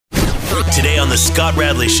Today on the Scott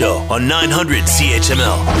Radley Show on 900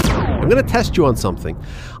 CHML. I'm going to test you on something.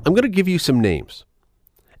 I'm going to give you some names.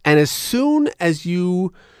 And as soon as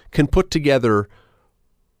you can put together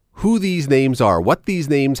who these names are, what these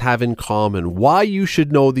names have in common, why you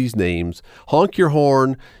should know these names, honk your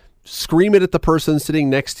horn, scream it at the person sitting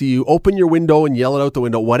next to you, open your window and yell it out the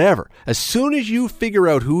window, whatever. As soon as you figure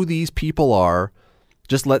out who these people are,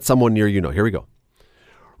 just let someone near you know. Here we go.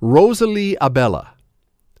 Rosalie Abella,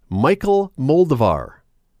 Michael Moldovar,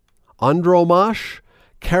 Andromache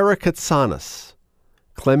Karakatsanis,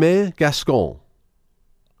 Clement Gascon.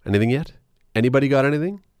 Anything yet? Anybody got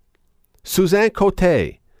anything? Suzanne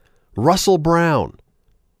Cote, Russell Brown,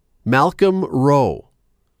 Malcolm Rowe,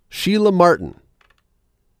 Sheila Martin,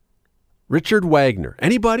 Richard Wagner.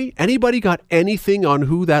 Anybody? Anybody got anything on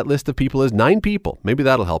who that list of people is? 9 people. Maybe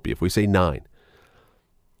that'll help you if we say 9.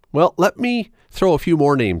 Well, let me throw a few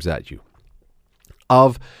more names at you.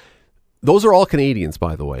 Those are all Canadians,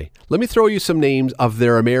 by the way. Let me throw you some names of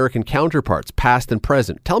their American counterparts, past and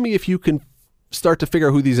present. Tell me if you can start to figure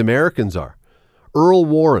out who these Americans are. Earl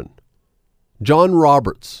Warren, John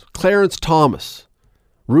Roberts, Clarence Thomas,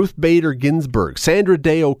 Ruth Bader Ginsburg, Sandra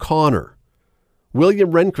Day O'Connor,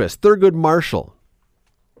 William Rehnquist, Thurgood Marshall.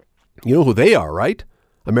 You know who they are, right?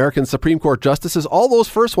 American Supreme Court justices. All those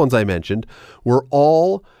first ones I mentioned were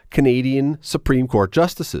all Canadian Supreme Court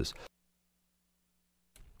justices.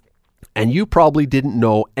 And you probably didn't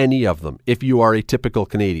know any of them if you are a typical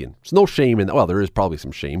Canadian. There's no shame in that. Well, there is probably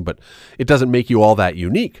some shame, but it doesn't make you all that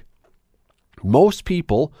unique. Most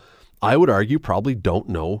people, I would argue, probably don't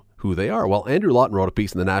know who they are. Well, Andrew Lawton wrote a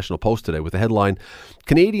piece in the National Post today with the headline,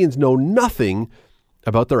 Canadians know nothing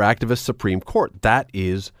about their activist Supreme Court. That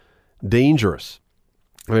is dangerous.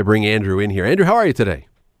 Let me bring Andrew in here. Andrew, how are you today?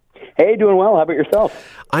 Hey, doing well. How about yourself?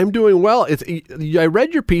 I'm doing well. I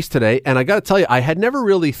read your piece today, and I got to tell you, I had never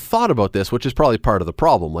really thought about this, which is probably part of the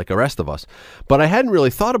problem, like the rest of us. But I hadn't really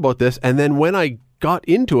thought about this, and then when I got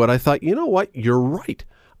into it, I thought, you know what? You're right.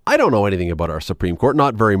 I don't know anything about our Supreme Court,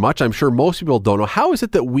 not very much. I'm sure most people don't know. How is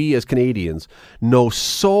it that we as Canadians know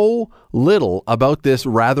so little about this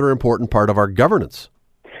rather important part of our governance?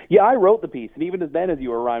 Yeah, I wrote the piece, and even then as you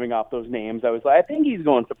were rhyming off those names, I was like, I think he's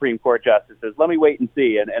going Supreme Court justices. Let me wait and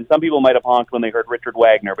see. And some people might have honked when they heard Richard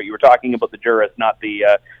Wagner, but you were talking about the jurist, not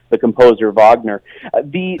the composer Wagner.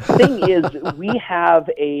 The thing is, we have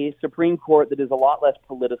a Supreme Court that is a lot less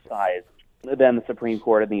politicized than the Supreme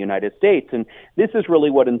Court in the United States. And this is really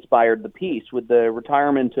what inspired the piece. With the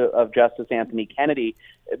retirement of Justice Anthony Kennedy,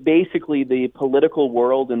 basically the political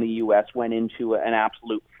world in the U.S. went into an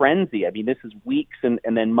absolute frenzy. I mean, this is weeks and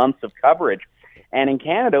then months of coverage. And in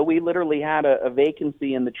Canada, we literally had a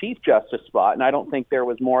vacancy in the Chief Justice spot, and I don't think there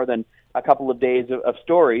was more than a couple of days of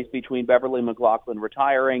stories between Beverly McLaughlin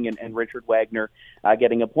retiring and Richard Wagner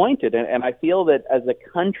getting appointed. And I feel that as a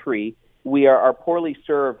country, we are poorly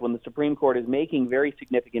served when the Supreme Court is making very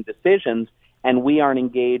significant decisions and we aren't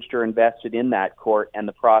engaged or invested in that court and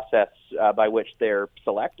the process by which they're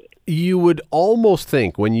selected. You would almost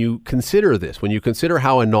think when you consider this, when you consider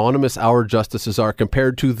how anonymous our justices are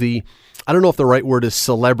compared to the, I don't know if the right word is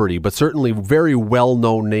celebrity, but certainly very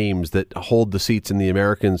well-known names that hold the seats in the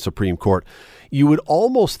American Supreme Court, you would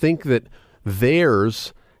almost think that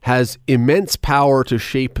theirs has immense power to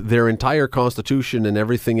shape their entire constitution and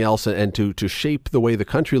everything else and to shape the way the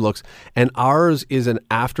country looks. And ours is an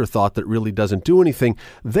afterthought that really doesn't do anything.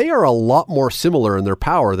 They are a lot more similar in their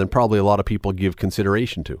power than probably a lot of people give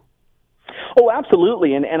consideration to. Oh,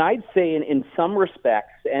 absolutely. And I'd say in some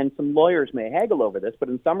respects, and some lawyers may haggle over this, but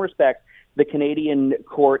in some respects, the Canadian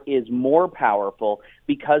court is more powerful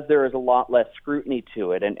because there is a lot less scrutiny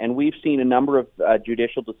to it. And we've seen a number of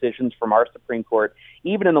judicial decisions from our Supreme Court,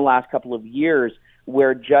 even in the last couple of years,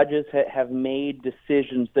 where judges have made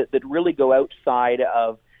decisions that really go outside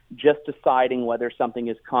of just deciding whether something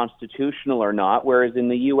is constitutional or not, whereas in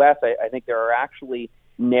the U.S., I think there are actually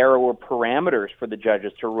narrower parameters for the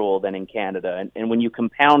judges to rule than in Canada. And when you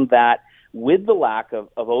compound that with the lack of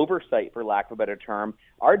oversight, for lack of a better term,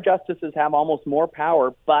 our justices have almost more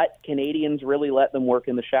power, but Canadians really let them work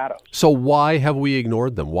in the shadows. So why have we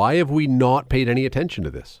ignored them? Why have we not paid any attention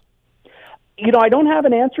to this? You know, I don't have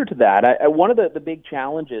an answer to that. One of the big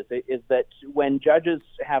challenges is that when judges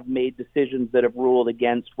have made decisions that have ruled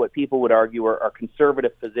against what people would argue are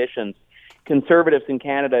conservative positions, conservatives in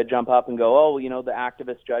Canada jump up and go, oh, you know, the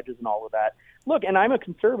activist judges and all of that. Look, and I'm a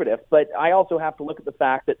conservative, but I also have to look at the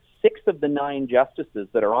fact that 6 of the 9 justices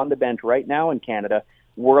that are on the bench right now in Canada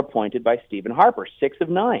were appointed by Stephen Harper, 6 of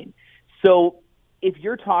 9. So if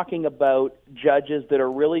you're talking about judges that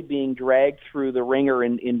are really being dragged through the ringer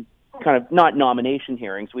in kind of not nomination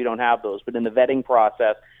hearings, we don't have those, but in the vetting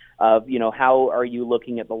process of, how are you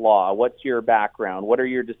looking at the law? What's your background? What are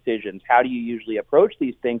your decisions? How do you usually approach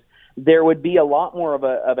these things? There would be a lot more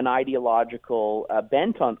of an ideological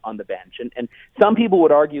bent on the bench. And some people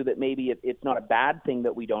would argue that maybe it's not a bad thing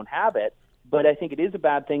that we don't have it, but I think it is a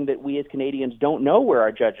bad thing that we as Canadians don't know where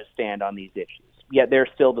our judges stand on these issues. Yet they're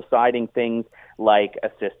still deciding things like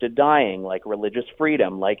assisted dying, like religious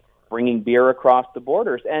freedom, like bringing beer across the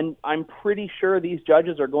borders. And I'm pretty sure these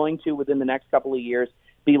judges are going to, within the next couple of years,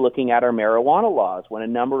 be looking at our marijuana laws when a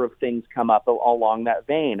number of things come up along that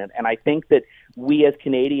vein. And I think that we as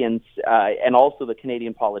Canadians and also the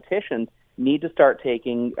Canadian politicians need to start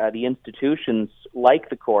taking the institutions like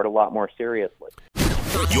the court a lot more seriously.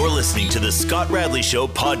 You're listening to the Scott Radley Show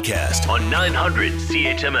podcast on 900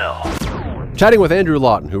 CHML. Chatting with Andrew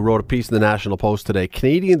Lawton, who wrote a piece in the National Post today.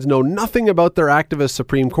 Canadians know nothing about their activist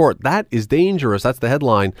Supreme Court. That is dangerous. That's the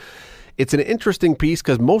headline. It's an interesting piece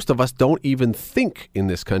because most of us don't even think in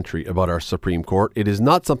this country about our Supreme Court. It is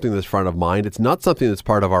not something that's front of mind. It's not something that's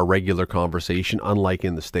part of our regular conversation, unlike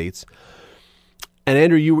in the States. And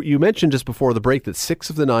Andrew, you mentioned just before the break that 6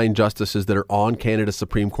 of the 9 justices that are on Canada's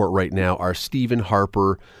Supreme Court right now are Stephen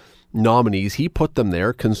Harper nominees. He put them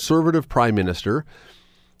there, Conservative Prime Minister.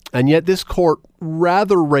 And yet this court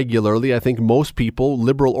rather regularly, I think most people,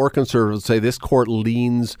 liberal or conservative, say this court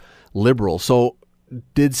leans liberal. So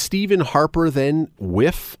did Stephen Harper then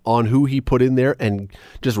whiff on who he put in there and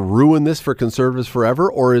just ruin this for conservatives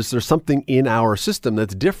forever? Or is there something in our system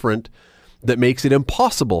that's different that makes it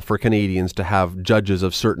impossible for Canadians to have judges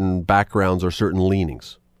of certain backgrounds or certain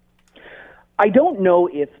leanings? I don't know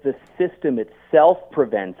if the system itself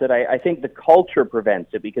prevents it. I think the culture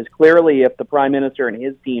prevents it, because clearly if the Prime Minister and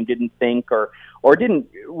his team didn't think or didn't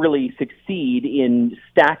really succeed in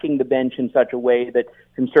stacking the bench in such a way that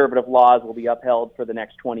conservative laws will be upheld for the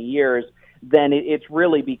next 20 years, then it's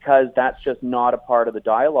really because that's just not a part of the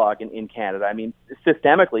dialogue in Canada. I mean,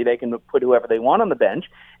 systemically, they can put whoever they want on the bench,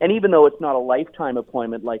 and even though it's not a lifetime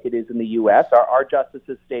appointment like it is in the U.S., our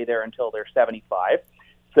justices stay there until they're 75.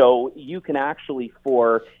 So you can actually,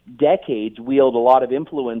 for decades, wield a lot of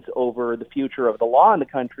influence over the future of the law in the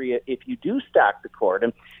country if you do stack the court.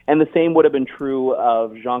 And the same would have been true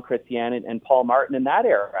of Jean Chrétien and Paul Martin in that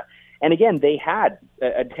era. And again, they had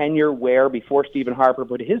a tenure where, before Stephen Harper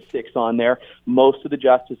put his 6 on there, most of the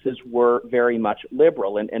justices were very much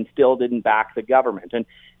liberal and still didn't back the government. And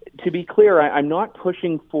to be clear, I'm not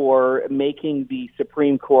pushing for making the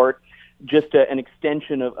Supreme Court just an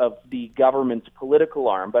extension of the government's political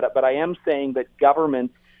arm, but I am saying that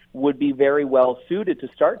governments would be very well suited to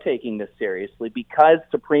start taking this seriously, because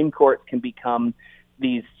Supreme Courts can become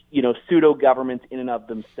these, pseudo governments in and of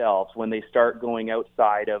themselves when they start going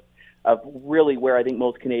outside of really where I think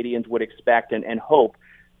most Canadians would expect and hope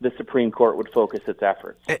the Supreme Court would focus its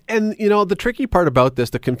efforts. And the tricky part about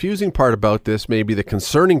this, the confusing part about this, maybe the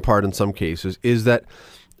concerning part in some cases, is that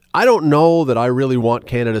I don't know that I really want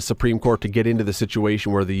Canada's Supreme Court to get into the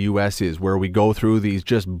situation where the U.S. is, where we go through these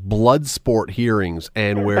just blood sport hearings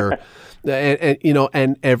and where,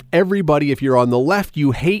 and everybody, if you're on the left,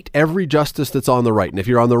 you hate every justice that's on the right. And if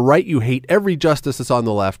you're on the right, you hate every justice that's on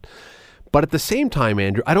the left. But at the same time,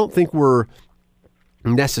 Andrew, I don't think we're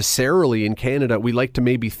necessarily in Canada. We like to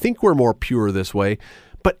maybe think we're more pure this way.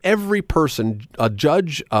 But every person, a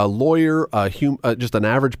judge, a lawyer, just an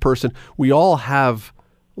average person, we all have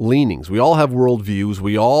leanings. We all have worldviews.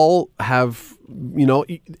 We all have,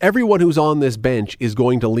 everyone who's on this bench is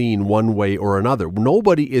going to lean one way or another.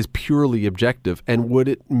 Nobody is purely objective. And would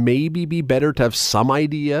it maybe be better to have some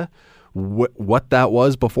idea what that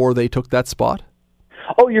was before they took that spot?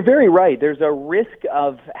 Oh, you're very right. There's a risk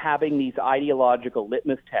of having these ideological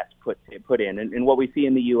litmus tests put in. And what we see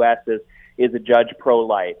in the U.S. is a judge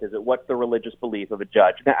pro-life? Is it what's the religious belief of a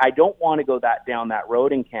judge? Now, I don't want to go down that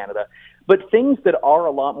road in Canada, but things that are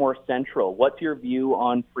a lot more central. What's your view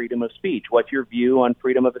on freedom of speech? What's your view on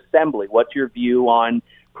freedom of assembly? What's your view on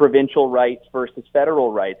provincial rights versus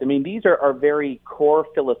federal rights? I mean, these are very core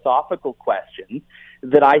philosophical questions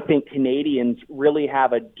that I think Canadians really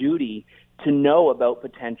have a duty to know about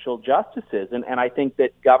potential justices. And I think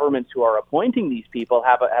that governments who are appointing these people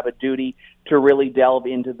have a duty to really delve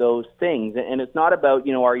into those things. And it's not about,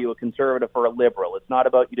 are you a conservative or a liberal? It's not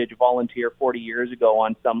about, did you volunteer 40 years ago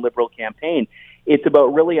on some liberal campaign? It's about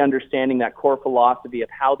really understanding that core philosophy of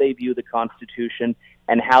how they view the Constitution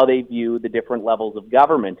and how they view the different levels of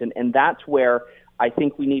government. And that's where I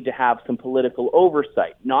think we need to have some political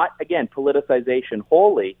oversight. Not, again, politicization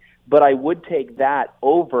wholly, but I would take that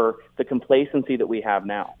over the complacency that we have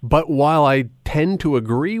now. But while I tend to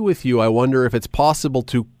agree with you, I wonder if it's possible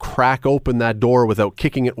to crack open that door without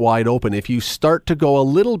kicking it wide open. If you start to go a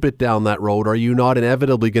little bit down that road, are you not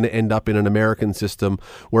inevitably going to end up in an American system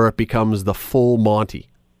where it becomes the full Monty?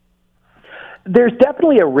 There's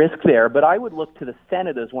definitely a risk there, but I would look to the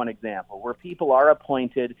Senate as one example, where people are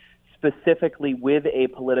appointed specifically with a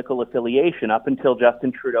political affiliation. Up until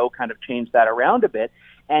Justin Trudeau kind of changed that around a bit,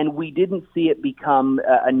 and we didn't see it become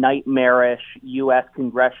a nightmarish U.S.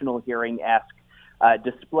 congressional hearing-esque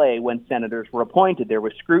display when senators were appointed. There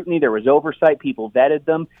was scrutiny, there was oversight, people vetted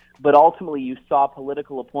them, but ultimately you saw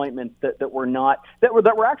political appointments that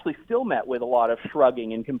were actually still met with a lot of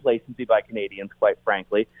shrugging and complacency by Canadians, quite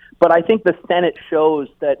frankly. But I think the Senate shows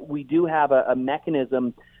that we do have a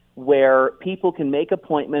mechanism where people can make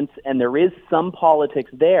appointments and there is some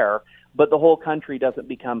politics there, but the whole country doesn't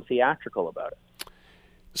become theatrical about it.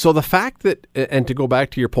 So the fact that, and to go back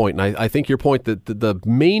to your point, and I think your point, that the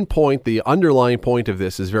main point, the underlying point of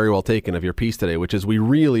this is very well taken of your piece today, which is we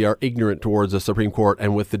really are ignorant towards the Supreme Court,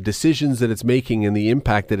 and with the decisions that it's making and the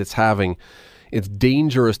impact that it's having, it's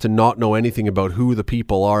dangerous to not know anything about who the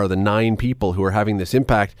people are, the 9 people who are having this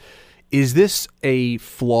impact. Is this a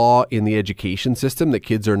flaw in the education system, that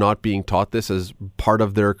kids are not being taught this as part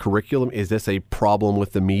of their curriculum? Is this a problem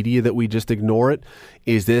with the media that we just ignore it?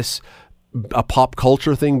 Is this a pop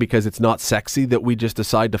culture thing because it's not sexy that we just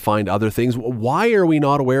decide to find other things? Why are we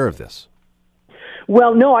not aware of this?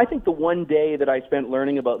 Well, no, I think the one day that I spent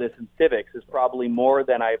learning about this in civics is probably more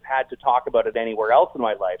than I've had to talk about it anywhere else in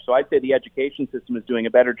my life. So I'd say the education system is doing a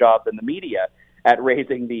better job than the media at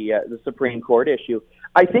raising the Supreme Court issue.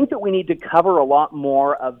 I think that we need to cover a lot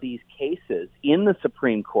more of these cases in the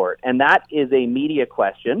Supreme Court, and that is a media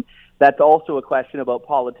question. That's also a question about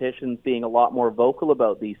politicians being a lot more vocal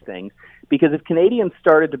about these things, because if Canadians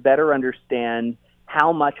started to better understand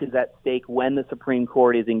how much is at stake when the Supreme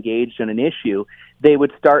Court is engaged in an issue, they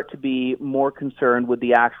would start to be more concerned with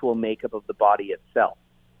the actual makeup of the body itself.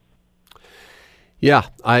 Yeah,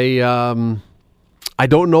 I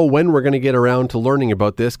don't know when we're going to get around to learning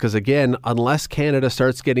about this, because again, unless Canada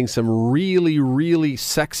starts getting some really, really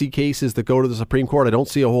sexy cases that go to the Supreme Court, I don't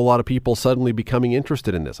see a whole lot of people suddenly becoming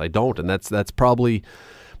interested in this. I don't, and that's probably,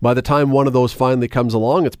 by the time one of those finally comes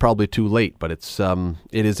along, it's probably too late. But it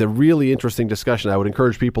is a really interesting discussion. I would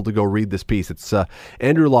encourage people to go read this piece. It's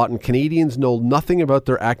Andrew Lawton, Canadians know nothing about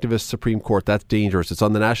their activist Supreme Court. That's dangerous. It's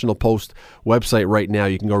on the National Post website right now.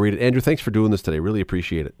 You can go read it. Andrew, thanks for doing this today. Really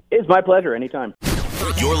appreciate it. It's my pleasure. Anytime.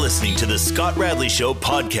 You're listening to the Scott Radley Show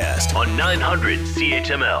podcast on 900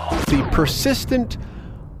 CHML. The persistent,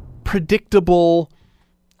 predictable,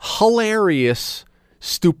 hilarious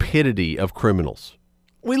stupidity of criminals.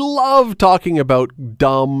 We love talking about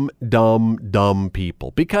dumb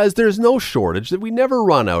people because there's no shortage, that we never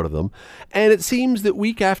run out of them. And it seems that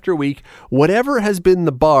week after week, whatever has been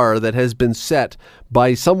the bar that has been set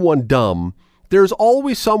by someone dumb, there's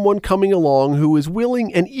always someone coming along who is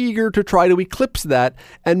willing and eager to try to eclipse that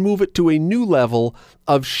and move it to a new level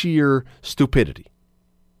of sheer stupidity.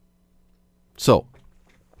 So,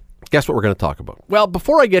 guess what we're going to talk about? Well,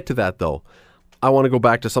 before I get to that, though, I want to go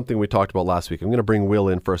back to something we talked about last week. I'm going to bring Will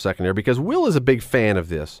in for a second here because Will is a big fan of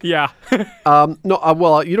this. Yeah.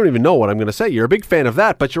 Well, you don't even know what I'm going to say. You're a big fan of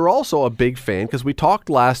that, but you're also a big fan because we talked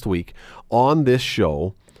last week on this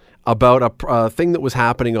show about a thing that was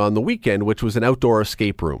happening on the weekend, which was an outdoor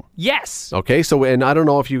escape room. Yes. Okay, so, and I don't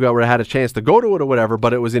know if you had a chance to go to it or whatever,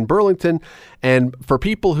 but it was in Burlington, and for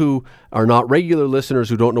people who are not regular listeners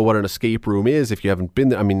who don't know what an escape room is, if you haven't been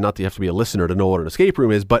there, I mean, not that you have to be a listener to know what an escape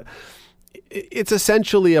room is, but it's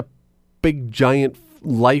essentially a big, giant,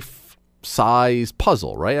 life-size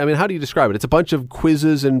puzzle, right? I mean, how do you describe it? It's a bunch of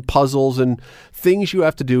quizzes and puzzles and things you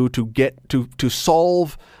have to do to get to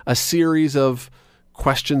solve a series of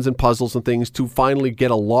questions and puzzles and things to finally get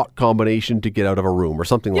a lock combination to get out of a room or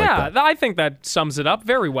something like that. Yeah, I think that sums it up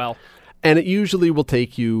very well. And it usually will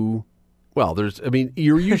take you, well,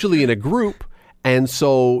 you're usually in a group, and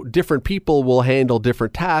so different people will handle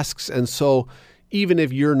different tasks, and so even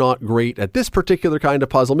if you're not great at this particular kind of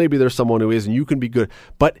puzzle, maybe there's someone who is and you can be good.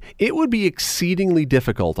 But it would be exceedingly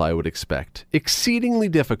difficult, I would expect, exceedingly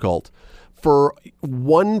difficult for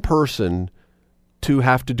one person to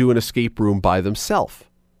have to do an escape room by themselves,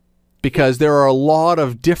 because there are a lot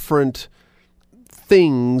of different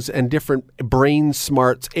things and different brain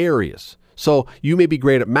smarts areas. So you may be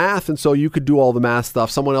great at math, and so you could do all the math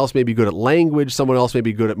stuff. Someone else may be good at language. Someone else may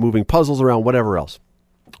be good at moving puzzles around, whatever else.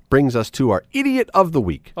 Brings us to our idiot of the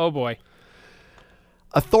week. Oh, boy.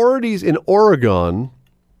 Authorities in Oregon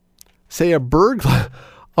say a burglar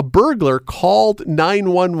A burglar called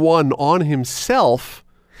 911 on himself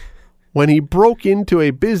when he broke into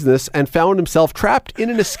a business and found himself trapped in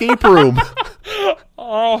an escape room.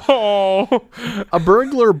 Oh. A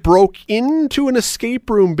burglar broke into an escape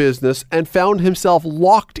room business and found himself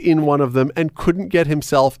locked in one of them and couldn't get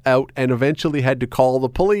himself out and eventually had to call the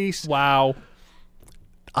police. Wow.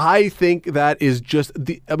 I think that is just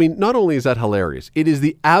not only is that hilarious, it is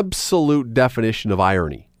the absolute definition of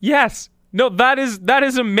irony. Yes. No, that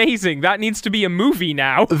is amazing. That needs to be a movie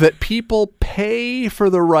now. That people pay for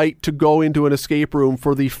the right to go into an escape room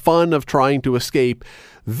for the fun of trying to escape.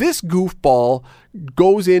 This goofball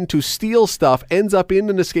goes in to steal stuff, ends up in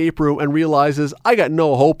an escape room, and realizes, I got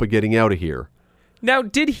no hope of getting out of here. Now,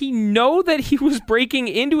 did he know that he was breaking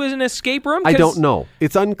into an escape room? I don't know.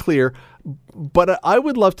 It's unclear. But I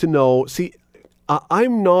would love to know. See,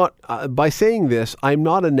 I'm not, by saying this, I'm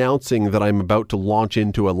not announcing that I'm about to launch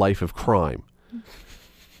into a life of crime.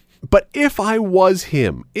 But if I was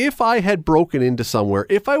him, if I had broken into somewhere,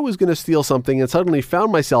 if I was going to steal something and suddenly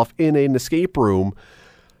found myself in an escape room,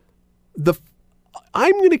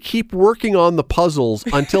 I'm going to keep working on the puzzles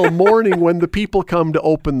until morning when the people come to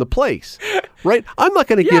open the place, right? I'm not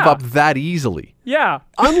going to give up that easily. Yeah.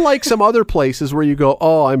 Unlike some other places where you go,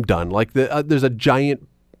 oh, I'm done. Like there's a giant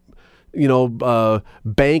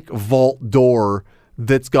bank vault door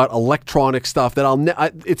that's got electronic stuff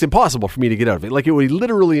that it's impossible for me to get out of it. Like it would be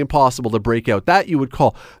literally impossible to break out. That you would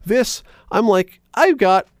call. This, I'm like, I've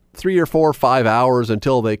got 3 or 4 or 5 hours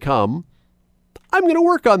until they come. I'm going to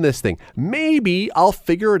work on this thing. Maybe I'll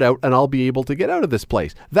figure it out and I'll be able to get out of this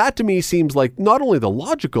place. That to me seems like not only the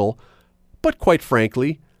logical, but quite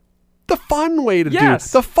frankly, the fun way to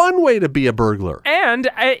the fun way to be a burglar. And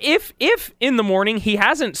if in the morning he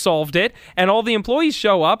hasn't solved it and all the employees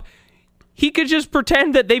show up, he could just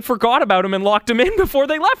pretend that they forgot about him and locked him in before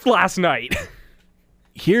they left last night.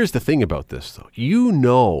 Here's the thing about this, though. You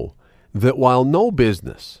know that while no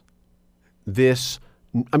business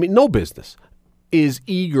is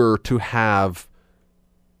eager to have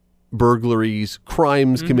burglaries,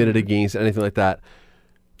 crimes committed against, anything like that,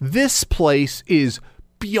 this place is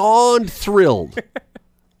beyond thrilled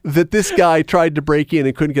that this guy tried to break in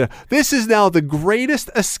and couldn't get out. This is now the greatest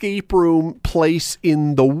escape room place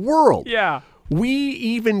in the world. Yeah. We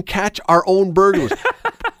even catch our own burglars.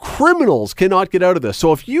 Criminals cannot get out of this.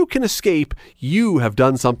 So if you can escape, you have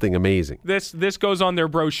done something amazing. This goes on their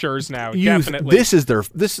brochures now, definitely.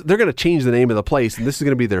 They're going to change the name of the place, and this is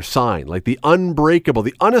going to be their sign, like the unbreakable,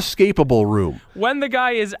 the unescapable room. When the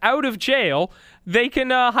guy is out of jail, they can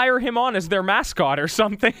hire him on as their mascot or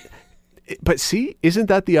something. But see, isn't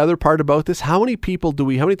that the other part about this? How many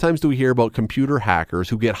times do we hear about computer hackers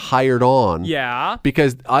who get hired on? Yeah.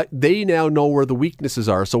 Because they now know where the weaknesses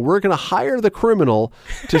are. So we're going to hire the criminal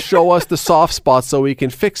to show us the soft spots so we can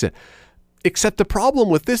fix it. Except the problem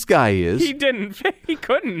with this guy is... He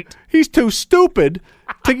couldn't. He's too stupid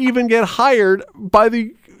to even get hired by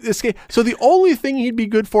the escape. So the only thing he'd be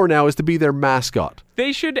good for now is to be their mascot.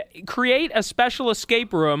 They should create a special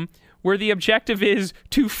escape room where the objective is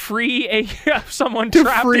to free someone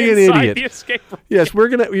trapped inside the escape room. Yes, you're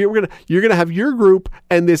gonna have your group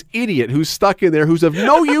and this idiot who's stuck in there, who's of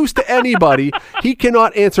no use to anybody. He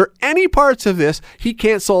cannot answer any parts of this. He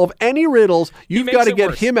can't solve any riddles. You've got to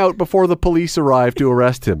get him out before the police arrive to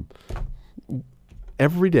arrest him.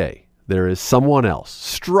 Every day there is someone else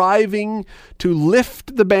striving to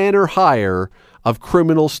lift the banner higher of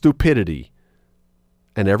criminal stupidity,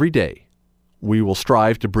 and every day we will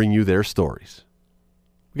strive to bring you their stories.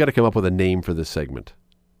 We got to come up with a name for this segment.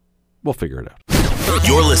 We'll figure it out.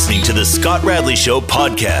 You're listening to the Scott Radley Show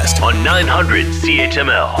podcast on 900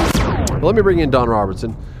 CHML. Well, let me bring in Don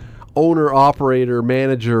Robertson, owner, operator,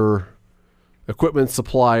 manager, equipment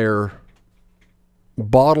supplier,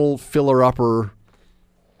 bottle filler-upper,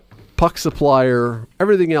 puck supplier,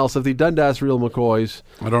 everything else of the Dundas Real McCoys.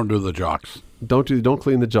 I don't do the jocks. Don't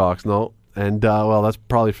clean the jocks, no. And, well, that's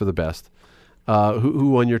probably for the best.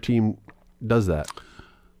 Who on your team does that?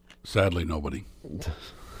 Sadly, nobody.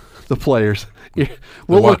 The players. They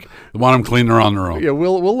want them cleaner on their own. Yeah,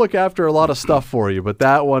 we'll look after a lot of stuff for you, but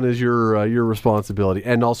that one is your responsibility,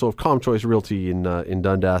 and also of ComChoice Realty in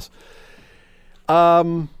Dundas. You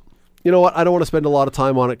know what? I don't want to spend a lot of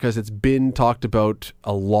time on it because it's been talked about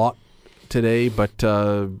a lot today, but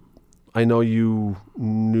I know you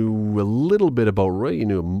knew a little bit about Ray.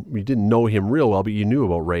 You didn't know him real well, but you knew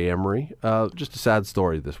about Ray Emery. Just a sad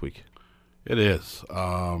story this week. It is.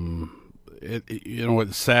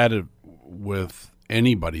 It's sad with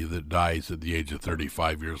anybody that dies at the age of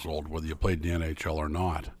 35 years old, whether you played in the NHL or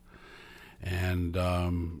not. And,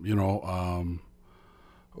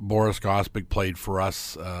 Boris Gospic played for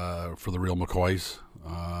us for the Real McCoys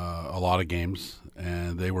a lot of games,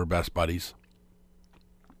 and they were best buddies.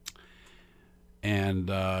 And,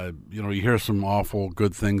 you hear some awful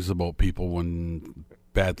good things about people when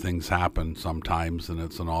bad things happen sometimes, and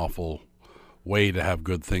it's an awful way to have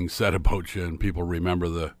good things said about you, and people remember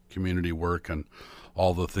the community work and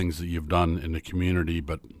all the things that you've done in the community,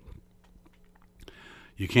 but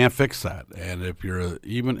you can't fix that. And if you're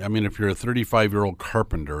if you're a 35-year-old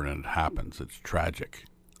carpenter and it happens, it's tragic.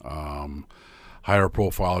 Higher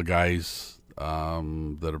profile guys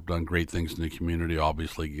that have done great things in the community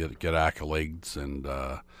obviously get accolades and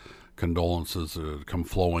condolences come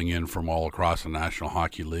flowing in from all across the National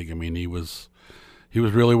Hockey League. I mean, he was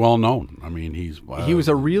really well known. I mean, he was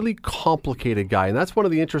a really complicated guy, and that's one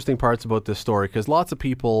of the interesting parts about this story, because lots of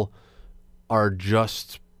people are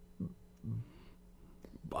just,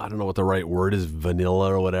 I don't know what the right word is,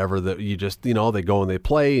 vanilla or whatever, that you just, they go and they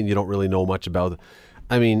play and you don't really know much about it.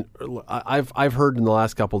 I mean, I've heard in the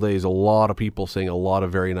last couple of days a lot of people saying a lot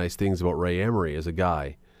of very nice things about Ray Emery as a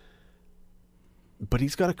guy. But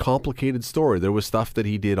he's got a complicated story. There was stuff that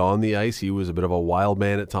he did on the ice. He was a bit of a wild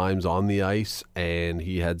man at times on the ice, and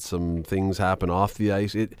he had some things happen off the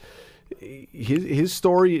ice. His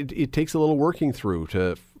story, it takes a little working through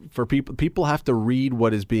for people. People have to read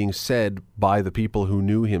what is being said by the people who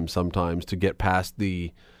knew him sometimes to get past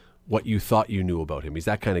what you thought you knew about him. He's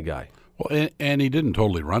that kind of guy. Well, and he didn't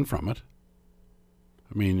totally run from it.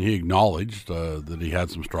 I mean, he acknowledged that he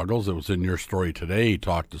had some struggles. It was in your story today. He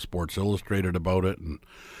talked to Sports Illustrated about it. And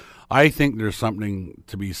I think there's something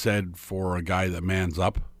to be said for a guy that mans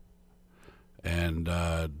up and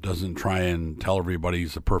doesn't try and tell everybody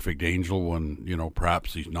he's a perfect angel when,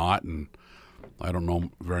 perhaps he's not. And I don't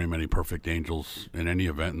know very many perfect angels in any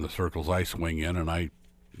event in the circles I swing in, and I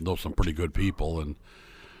know some pretty good people, and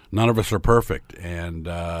none of us are perfect. And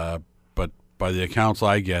but by the accounts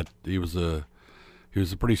I get, he was a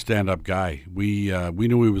pretty stand-up guy. We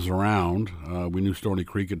knew he was around. We knew Stony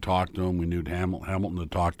Creek had talked to him. We knew Hamilton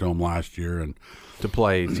had talked to him last year and to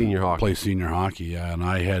play senior hockey. Yeah. And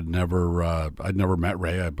I had I'd never met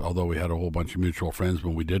Ray, although we had a whole bunch of mutual friends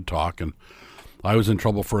when we did talk. And I was in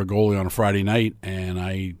trouble for a goalie on a Friday night, and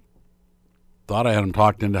I thought I had him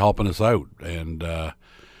talked into helping us out, and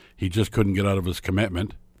he just couldn't get out of his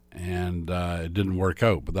commitment, and it didn't work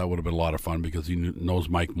out. But that would have been a lot of fun because he knows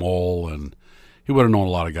Mike Moll, and he would have known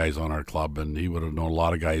a lot of guys on our club, and he would have known a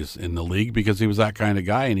lot of guys in the league because he was that kind of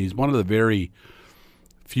guy. And he's one of the very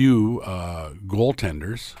few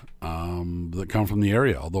goaltenders that come from the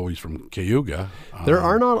area, although he's from Cayuga. There's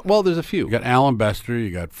a few. You got Alan Bester,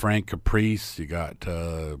 you got Frank Caprice, you got,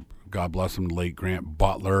 God bless him, late Grant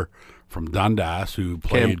Butler from Dundas, who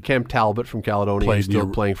played. Cam Talbot from Caledonia, he's still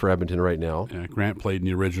playing for Edmonton right now. Yeah, Grant played in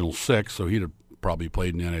the original 6, so he'd have probably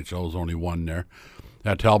played in the NHL. There's only one there.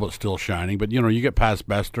 Talbot's still shining, but you get past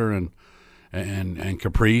Bester and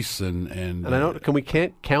Caprice and I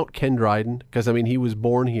can't count Ken Dryden, because he was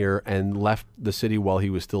born here and left the city while he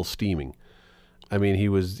was still steaming. He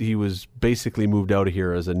was basically moved out of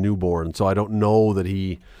here as a newborn, so I don't know that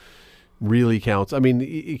he really counts.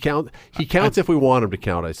 He counts if we want him to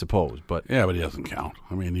count, I suppose. But yeah, but he doesn't count.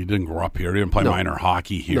 He didn't grow up here. He didn't play minor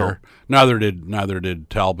hockey here. No. Neither did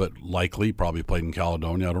Talbot. Likely, probably played in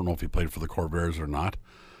Caledonia. I don't know if he played for the Corvairs or not.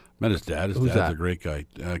 Met his dad. His dad's a great guy.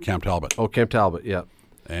 Cam Talbot. Oh, Cam Talbot. Yeah.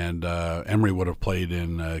 And Emery would have played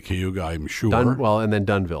in Cayuga, I'm sure. And then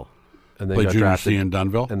Dunnville. And then played Junior C in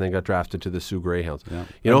Dunnville. And then got drafted to the Sioux Greyhounds. Yeah.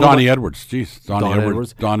 Donnie Edwards. Jeez. Donnie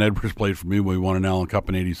Edwards. Don Edwards played for me when we won an Allen Cup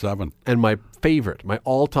in 87. And my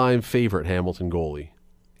all-time favorite Hamilton goalie,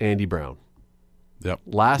 Andy Brown. Yep.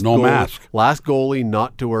 Mask. Last goalie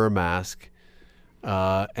not to wear a mask.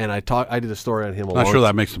 And I did a story on him. Not sure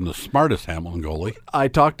that makes him the smartest Hamilton goalie. I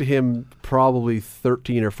talked to him probably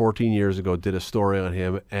 13 or 14 years ago. Did a story on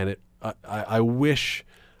him, and I wish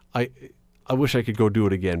I could go do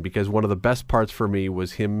it again, because one of the best parts for me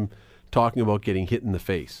was him talking about getting hit in the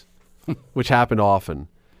face, which happened often,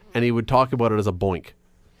 and he would talk about it as a boink.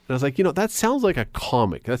 And I was like, that sounds like a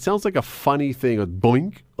comic. That sounds like a funny thing, a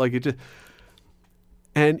boink, like it just.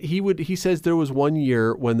 And he says there was one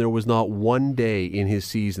year when there was not one day in his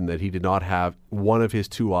season that he did not have one of his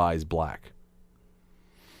two eyes black.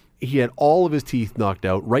 He had all of his teeth knocked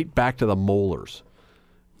out, right back to the molars,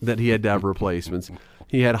 that he had to have replacements.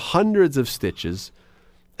 He had hundreds of stitches.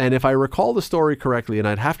 And if I recall the story correctly, and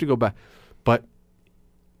I'd have to go back, but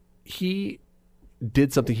he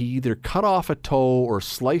did something. He either cut off a toe or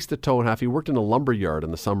sliced a toe in half. He worked in a lumber yard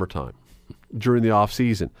in the summertime during the off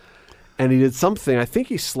season. And he did something, I think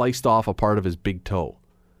he sliced off a part of his big toe.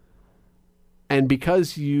 And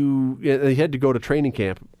because you had to go to training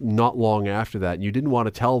camp not long after that, and you didn't want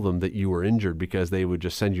to tell them that you were injured because they would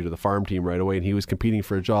just send you to the farm team right away, and he was competing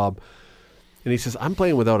for a job. And he says, I'm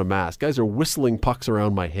playing without a mask. Guys are whistling pucks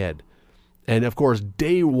around my head. And, of course,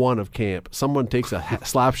 day one of camp, someone takes a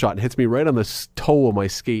slap shot and hits me right on the toe of my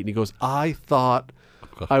skate. And he goes, I thought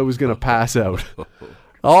I was going to pass out.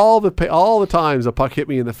 All the times a puck hit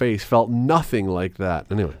me in the face felt nothing like that.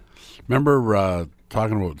 Anyway. Remember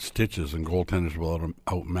talking about stitches and goaltenders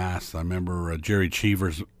without masks. I remember Jerry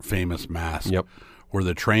Cheever's famous mask, where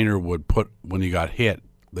the trainer would put, when he got hit,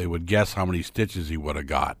 they would guess how many stitches he would have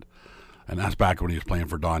got. And that's back when he was playing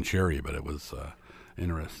for Don Cherry, but it was...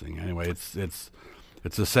 interesting. Anyway, it's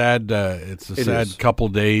a sad couple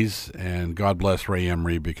days, and God bless Ray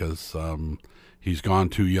Emery because he's gone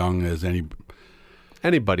too young as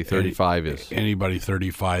anybody 35 is. Anybody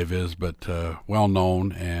 35 is, but well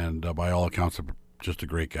known and by all accounts just a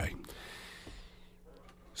great guy.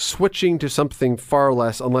 Switching to something far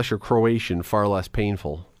less, unless you're Croatian, far less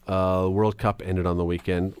painful. World Cup ended on the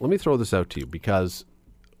weekend. Let me throw this out to you because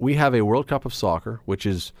we have a World Cup of soccer, which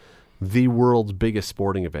is the world's biggest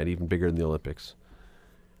sporting event, even bigger than the Olympics.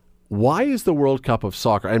 Why is the World Cup of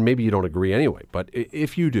soccer, and maybe you don't agree anyway, but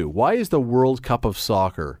if you do, why is the World Cup of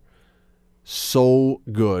soccer so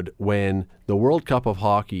good when the World Cup of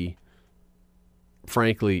hockey,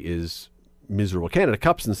 frankly, is miserable? Canada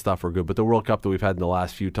Cups and stuff are good, but the World Cup that we've had in the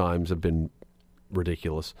last few times have been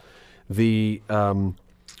ridiculous. The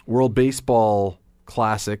World Baseball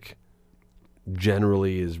Classic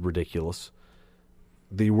generally is ridiculous.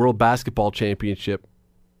 The World Basketball Championship,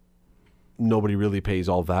 nobody really pays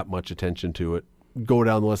all that much attention to it. Go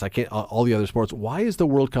down the list. All the other sports. Why is the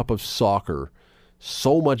World Cup of soccer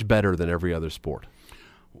so much better than every other sport?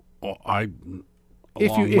 Well,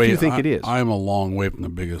 if you think it is. I'm a long way from the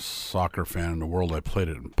biggest soccer fan in the world. I played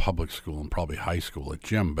it in public school and probably high school at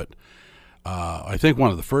gym. But I think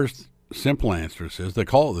one of the first simple answers is they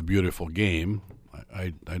call it the beautiful game.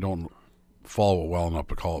 I don't follow it well enough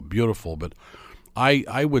to call it beautiful, but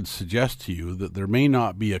I would suggest to you that there may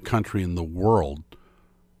not be a country in the world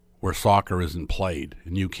where soccer isn't played,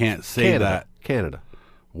 and you can't say that. Canada.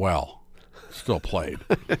 Well, still played,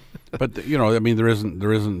 but there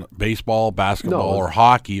isn't baseball, basketball, or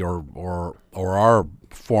hockey, or our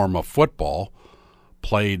form of football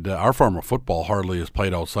played. Our form of football hardly is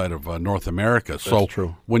played outside of North America. So that's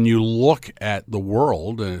true. When you look at the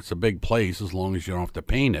world, and it's a big place, as long as you don't have to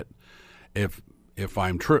paint it. If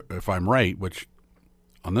I'm right, which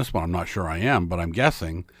on this one I'm not sure I am, but I'm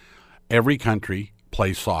guessing every country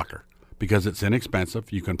plays soccer because it's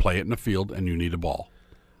inexpensive. You can play it in the field, and you need a ball.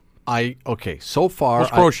 So far,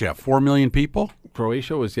 what's Croatia have? 4 million people?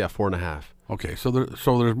 Croatia was 4.5. Okay, so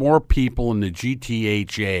there's more people in the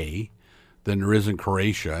GTHA than there is in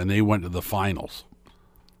Croatia, and they went to the finals.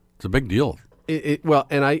 It's a big deal.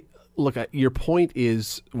 Look, your point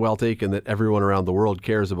is well taken that everyone around the world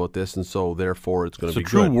cares about this, and so therefore it's going to be good.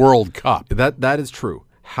 It's a true World Cup. That is true.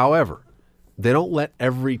 However, they don't let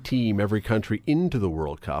every team, every country into the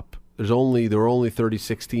World Cup. There were only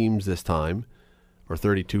 36 teams this time, or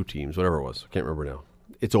 32 teams, whatever it was. I can't remember now.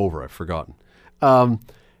 It's over. I've forgotten.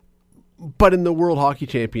 But in the World Hockey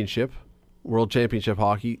Championship, World Championship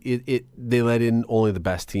Hockey, they let in only the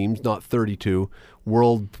best teams, not 32.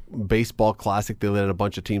 World Baseball Classic, they let in a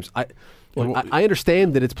bunch of teams. I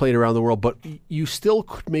understand that it's played around the world, but you still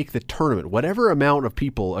could make the tournament. Whatever amount of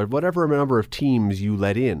people or whatever number of teams you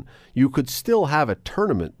let in, you could still have a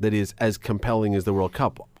tournament that is as compelling as the World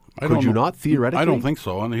Cup. Could you not, theoretically? I don't think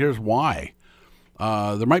so, and here's why.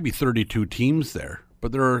 There might be 32 teams there,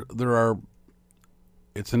 but there are.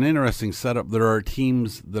 It's an interesting setup. There are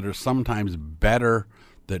teams that are sometimes better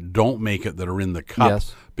that don't make it that are in the cup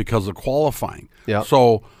because of qualifying. Yeah.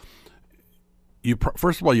 So,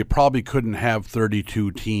 first of all, you probably couldn't have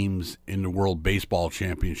 32 teams in the World Baseball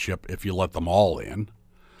Championship if you let them all in.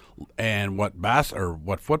 And what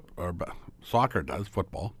soccer does,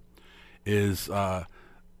 football, is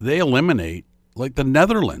they eliminate. Like the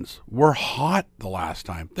Netherlands were hot the last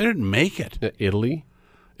time. They didn't make it.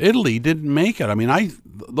 Italy didn't make it. I mean,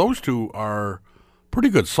 those two are pretty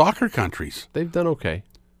good soccer countries. They've done okay.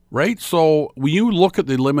 Right? So when you look at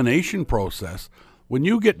the elimination process, when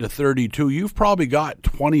you get to 32, you've probably got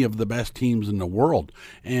 20 of the best teams in the world.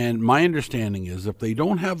 And my understanding is if they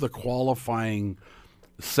don't have the qualifying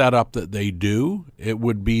setup that they do, it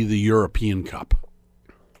would be the European Cup.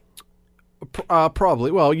 Probably.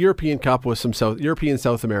 Well, European Cup was some European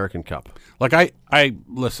South American Cup. Like I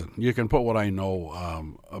listen, you can put what I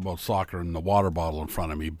know about soccer in the water bottle in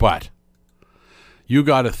front of me, but you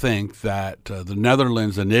got to think that the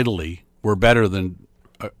Netherlands and Italy were better than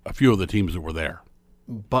a few of the teams that were there.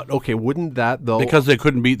 But, okay, wouldn't that, though... Because they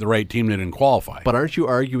couldn't beat the right team that didn't qualify. But aren't you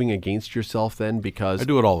arguing against yourself then? Because... I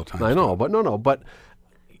do it all the time. I know, but no. But,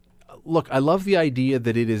 look, I love the idea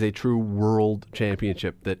that it is a true world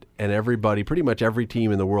championship and everybody, pretty much every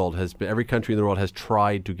team in the world every country in the world has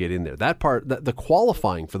tried to get in there. That part, the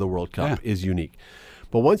qualifying for the World Cup is unique.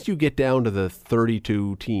 But once you get down to the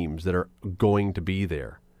 32 teams that are going to be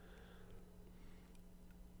there,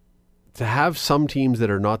 to have some teams that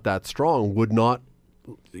are not that strong would not,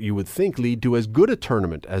 you would think, lead to as good a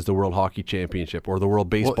tournament as the World Hockey Championship or the World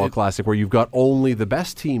Baseball Classic, where you've got only the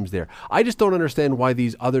best teams there. I just don't understand why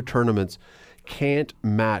these other tournaments can't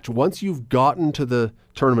match. Once you've gotten to the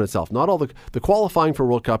tournament itself, not all the qualifying for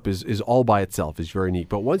World Cup is all by itself, is very neat.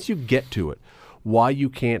 But once you get to it, why you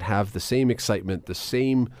can't have the same excitement, the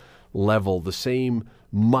same level, the same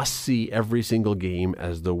must-see every single game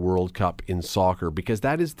as the World Cup in soccer, because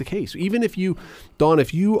that is the case. Even if you, Don,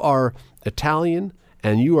 if you are Italian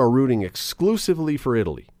and you are rooting exclusively for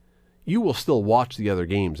Italy, you will still watch the other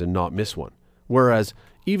games and not miss one. Whereas,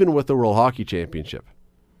 even with the World Hockey Championship,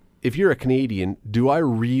 if you're a Canadian, do I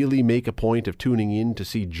really make a point of tuning in to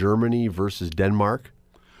see Germany versus Denmark?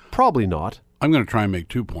 Probably not. I'm going to try and make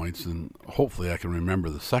 2 points, and hopefully I can remember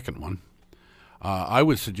the second one. I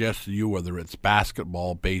would suggest to you, whether it's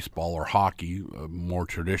basketball, baseball, or hockey, more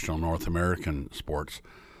traditional North American sports,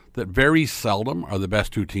 that very seldom are the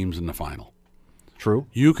best two teams in the final. True.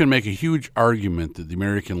 You can make a huge argument that the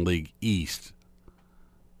American League East,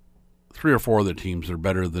 3 or 4 of the teams are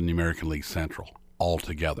better than the American League Central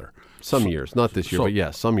altogether. Some years, not this year, but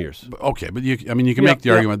yes, some years. Okay, but you can make the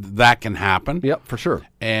argument that can happen. Yep, for sure.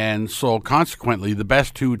 And so consequently, the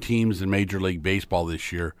best 2 teams in Major League Baseball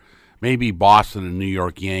this year may be Boston and New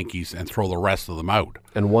York Yankees, and throw the rest of them out.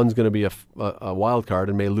 And one's going to be a wild card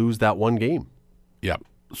and may lose that one game. Yep.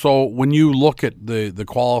 So when you look at the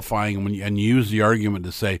qualifying and you use the argument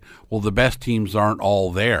to say, well, the best teams aren't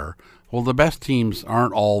all there. Well, the best teams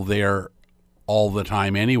aren't all there all the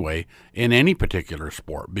time anyway in any particular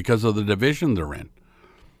sport because of the division they're in.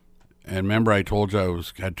 And remember, I told you I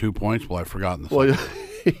had 2 points. Well, I've forgotten the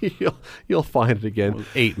you'll find it again. Well,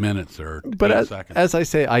 8 minutes or but 8 seconds. As I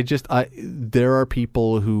say, there are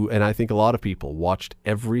people who, and I think a lot of people, watched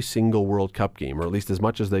every single World Cup game, or at least as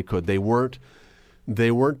much as they could. They weren't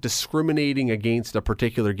discriminating against a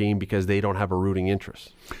particular game because they don't have a rooting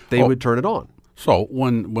interest. They would turn it on. So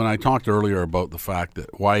when I talked earlier about the fact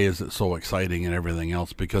that why is it so exciting and everything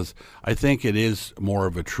else, because I think it is more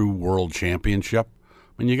of a true world championship.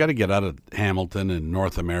 I mean, you got to get out of Hamilton and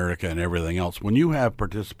North America and everything else. When you have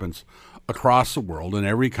participants across the world, and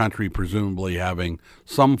every country presumably having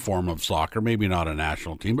some form of soccer, maybe not a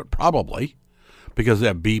national team, but probably, because they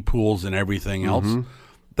have B pools and everything else,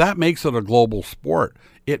 that makes it a global sport.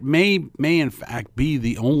 It may in fact be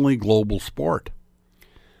the only global sport.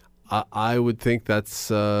 I would think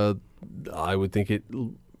that's. I would think it.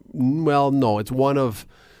 Well, no, it's one of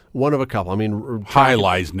a couple. I mean, high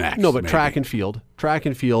lies next. No, but maybe. track and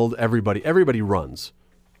field. Everybody runs,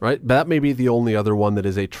 right? That may be the only other one that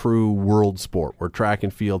is a true world sport, where track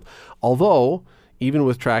and field. Although, even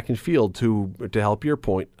with track and field, to help your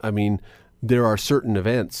point, I mean, there are certain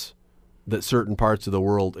events that certain parts of the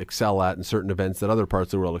world excel at, and certain events that other parts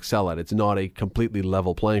of the world excel at. It's not a completely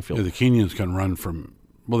level playing field. Yeah, the Kenyans can run from.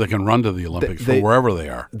 Well, they can run to the Olympics from wherever they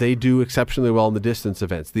are. They do exceptionally well in the distance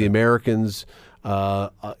events. The Americans,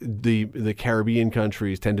 the Caribbean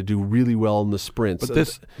countries tend to do really well in the sprints.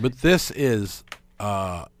 But this is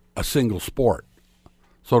a single sport.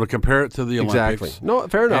 So to compare it to the Olympics, exactly. No,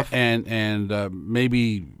 fair enough. And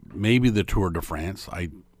maybe the Tour de France.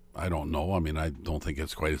 I don't know. I mean, I don't think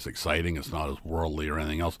it's quite as exciting. It's not as worldly or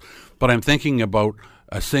anything else. But I'm thinking about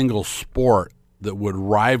a single sport that would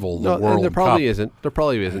rival the World Cup. There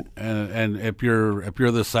probably isn't. And if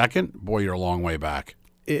you're the second, boy, you're a long way back.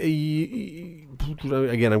 Again,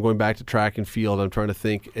 I'm going back to track and field. I'm trying to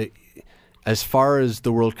think. As far as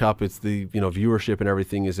the World Cup, it's the viewership and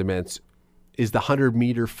everything is immense. Is the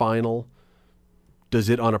 100-meter final? Does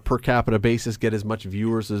it on a per capita basis get as much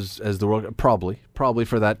viewers as the World Cup? Probably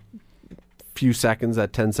for that few seconds,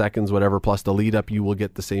 that 10 seconds, whatever, plus the lead up, you will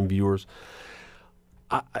get the same viewers.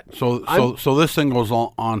 So this thing goes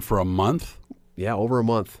on for a month? Yeah, over a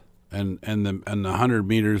month. And the 100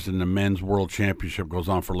 meters in the men's world championship goes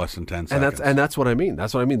on for less than 10 seconds. And that's what I mean.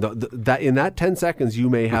 That's what I mean. That in that 10 seconds you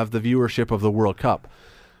may have the viewership of the World Cup.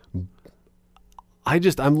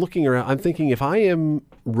 I'm looking around. I'm thinking, if I am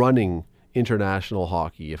running international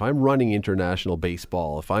hockey, if I'm running international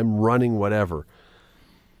baseball, if I'm running whatever,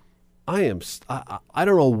 I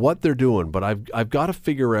don't know what they're doing, but I've got to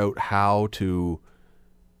figure out how to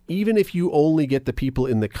even if you only get the people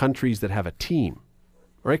in the countries that have a team,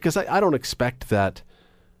 right? Because I don't expect that.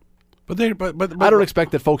 But I don't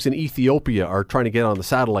expect that folks in Ethiopia are trying to get on the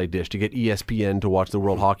satellite dish to get ESPN to watch the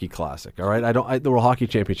World Hockey Classic. All right, the World Hockey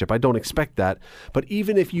Championship. I don't expect that. But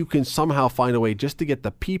even if you can somehow find a way just to get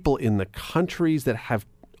the people in the countries that have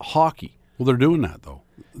hockey, well, they're doing that though.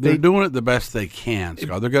 They're doing it the best they can,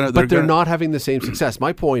 Scott. They're not having the same success.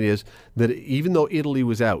 My point is that even though Italy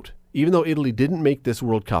was out, even though Italy didn't make this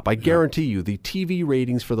World Cup, I guarantee you the TV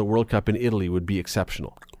ratings for the World Cup in Italy would be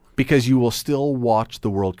exceptional. Because you will still watch the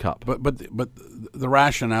World Cup. But the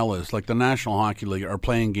rationale is, like, the National Hockey League are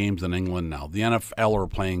playing games in England now. The NFL are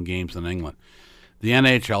playing games in England. The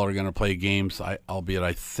NHL are going to play games, albeit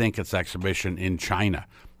I think it's exhibition, in China.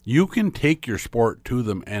 You can take your sport to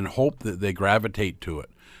them and hope that they gravitate to it.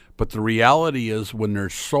 But the reality is, when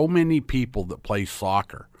there's so many people that play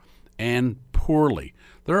soccer, and poorly,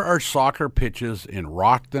 there are soccer pitches in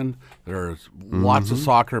Rockton. There's lots of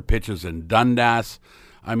soccer pitches in Dundas.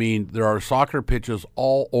 I mean, there are soccer pitches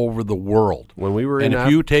all over the world. When we were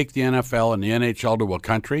if you take the NFL and the NHL to a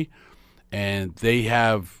country, and they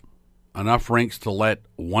have enough rinks to let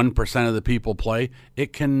 1% of the people play,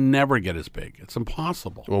 it can never get as big. It's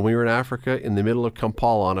impossible. When we were in Africa, in the middle of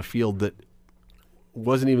Kampala, on a field that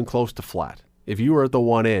wasn't even close to flat. If you were at the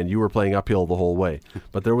one end, you were playing uphill the whole way.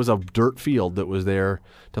 But there was a dirt field that was there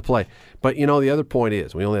to play. But, you know, the other point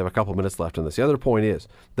is, we only have a couple minutes left on this. The other point is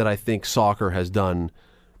that I think soccer has done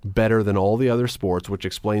better than all the other sports, which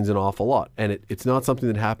explains an awful lot. And it's not something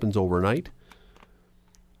that happens overnight.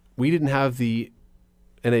 We didn't have the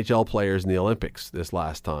NHL players in the Olympics this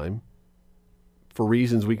last time for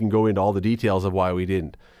reasons we can go into all the details of why we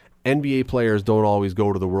didn't. NBA players don't always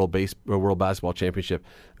go to the World Basketball Championship.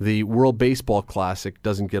 The World Baseball Classic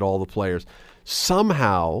doesn't get all the players.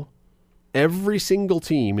 Somehow, every single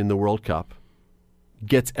team in the World Cup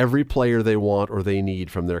gets every player they want or they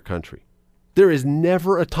need from their country. There is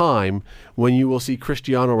never a time when you will see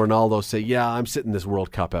Cristiano Ronaldo say, "Yeah, I'm sitting this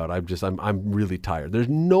World Cup out. I'm really tired." There's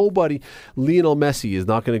nobody. Lionel Messi is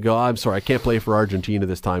not going to go, "I'm sorry, I can't play for Argentina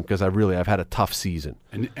this time because I've had a tough season."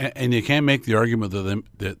 And you can't make the argument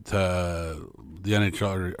that the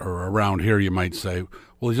NHL or around here, you might say,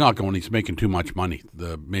 well, he's not going. He's making too much money.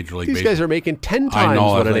 The Major League These guys are making 10 times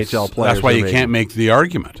what NHL players are. That's why you can't make the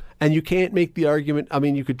argument. And you can't make the argument. I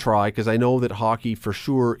mean, you could try, because I know that hockey for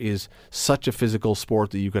sure is such a physical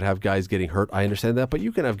sport that you could have guys getting hurt. I understand that, but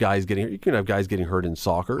you can have guys getting hurt in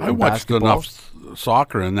soccer. I watched enough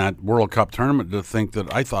soccer in that World Cup tournament to think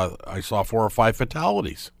that I thought I saw 4 or 5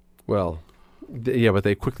 fatalities. Well, yeah, but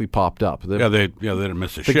they quickly popped up. They didn't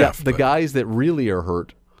miss a shift. The guys that really are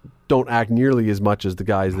hurt don't act nearly as much as the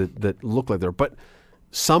guys that look like they're. But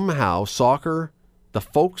somehow soccer, the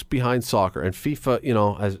folks behind soccer and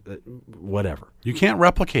FIFA, as whatever. You can't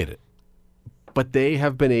replicate it. But they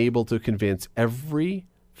have been able to convince every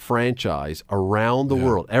franchise around the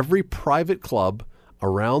world, every private club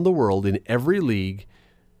around the world in every league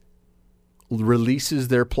releases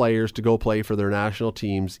their players to go play for their national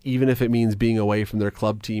teams, even if it means being away from their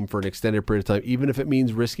club team for an extended period of time, even if it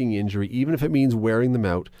means risking injury, even if it means wearing them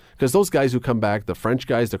out. Because those guys who come back, the French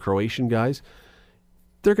guys, the Croatian guys,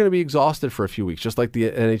 they're going to be exhausted for a few weeks, just like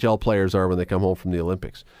the NHL players are when they come home from the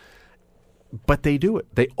Olympics. But they do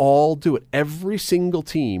it. They all do it. Every single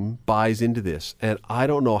team buys into this. And I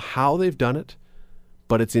don't know how they've done it,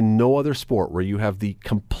 but it's in no other sport where you have the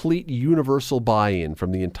complete universal buy-in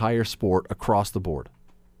from the entire sport across the board.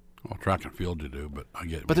 Well, track and field you do, but I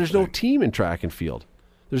get it. But there's no team in track and field.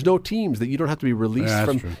 There's no teams that you don't have to be released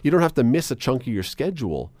from. True. You don't have to miss a chunk of your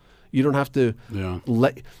schedule. You don't have to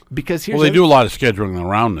because here's they do a lot of scheduling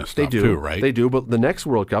around this stuff too, right? They do, but the next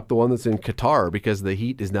World Cup, the one that's in Qatar, because the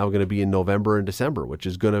heat is now going to be in November and December, which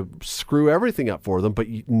is going to screw everything up for them. But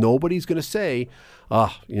nobody's going to say,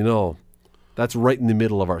 that's right in the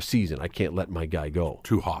middle of our season. I can't let my guy go.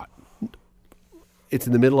 Too hot. It's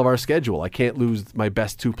in the middle of our schedule. I can't lose my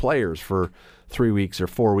best 2 players for 3 weeks or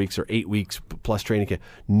 4 weeks or 8 weeks plus training camp.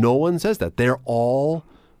 No one says that. They're all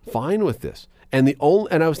fine with this. And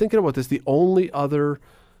I was thinking about this, the only other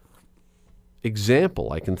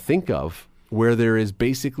example I can think of where there is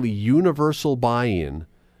basically universal buy-in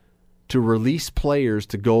to release players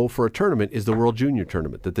to go for a tournament is the World Junior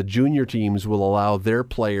Tournament, that the junior teams will allow their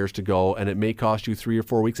players to go, and it may cost you 3 or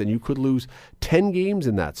 4 weeks, and you could lose 10 games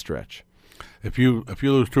in that stretch. If you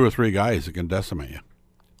lose 2 or 3 guys, it can decimate you.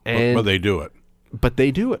 But they do it. But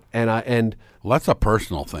they do it, and well, that's a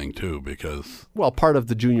personal thing too, because part of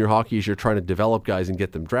the junior hockey is you're trying to develop guys and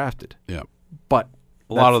get them drafted. Yeah, but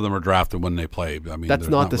a lot of them are drafted when they play. I mean, that's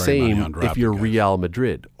not the same if you're guys. Real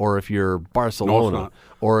Madrid or if you're Barcelona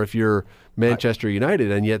or if you're Manchester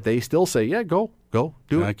United, and yet they still say, yeah, go, do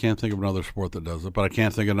it. I can't think of another sport that does it, but I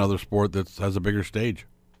can't think of another sport that has a bigger stage.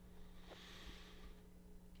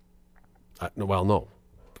 Well, no,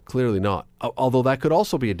 clearly not. Although that could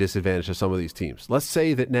also be a disadvantage to some of these teams. Let's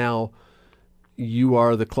say that now you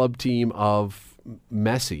are the club team of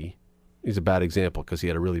Messi. He's a bad example because he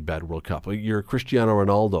had a really bad World Cup. You're Cristiano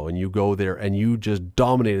Ronaldo, and you go there and you just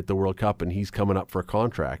dominated the World Cup, and he's coming up for a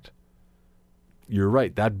contract. You're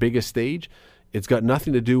right. That biggest stage, it's got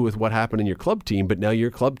nothing to do with what happened in your club team, but now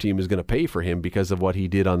your club team is going to pay for him because of what he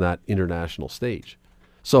did on that international stage.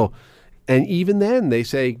 So, and even then they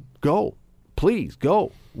say, go, please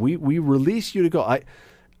go. We release you to go.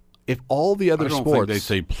 If all the other sports, I don't think they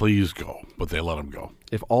say please go, but they let him go.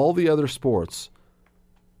 If all the other sports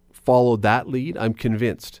followed that lead, I'm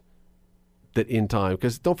convinced that in time,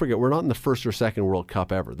 because don't forget, we're not in the first or second World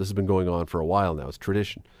Cup ever. This has been going on for a while now. It's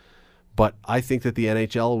tradition. But I think that the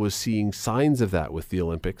NHL was seeing signs of that with the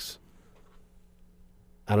Olympics.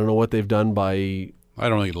 I don't know what they've done by... I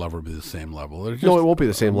don't think it'll ever be the same level. No, it won't be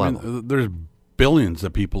the same level. There's billions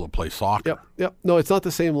of people that play soccer. Yep. No, it's not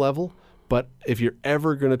the same level. But if you're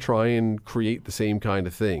ever going to try and create the same kind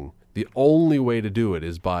of thing, the only way to do it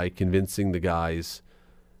is by convincing the guys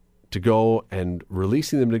to go and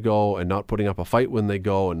releasing them to go and not putting up a fight when they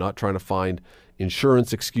go and not trying to find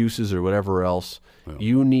insurance excuses or whatever else. Yeah.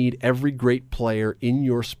 You need every great player in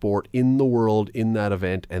your sport, in the world, in that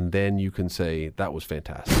event, and then you can say, that was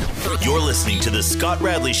fantastic. You're listening to the Scott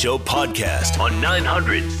Radley Show podcast on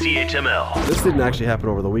 900 CHML. This didn't actually happen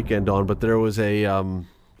over the weekend, Don, but there was a...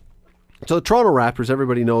 So the Toronto Raptors,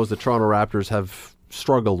 everybody knows the Toronto Raptors have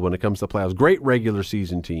struggled when it comes to playoffs. Great regular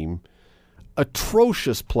season team.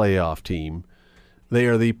 Atrocious playoff team. They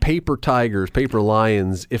are the paper tigers, paper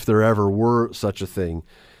lions, if there ever were such a thing.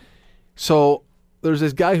 So there's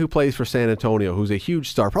this guy who plays for San Antonio who's a huge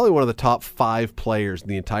star, probably one of the top 5 players in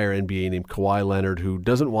the entire NBA, named Kawhi Leonard, who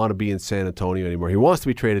doesn't want to be in San Antonio anymore. He wants to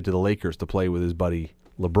be traded to the Lakers to play with his buddy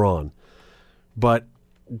LeBron. But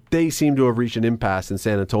they seem to have reached an impasse in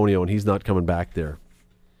San Antonio, and he's not coming back there.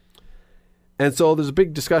 And so there's a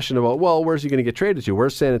big discussion about, well, where's he going to get traded to?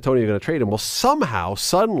 Where's San Antonio going to trade him? Well, somehow,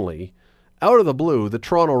 suddenly, out of the blue, the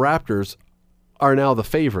Toronto Raptors are now the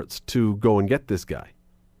favorites to go and get this guy.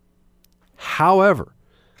 However,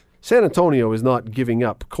 San Antonio is not giving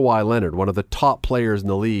up Kawhi Leonard, one of the top players in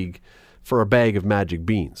the league, for a bag of magic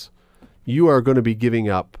beans. You are going to be giving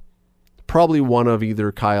up probably one of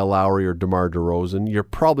either Kyle Lowry or DeMar DeRozan. You're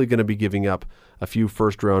probably going to be giving up a few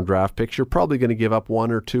first-round draft picks. You're probably going to give up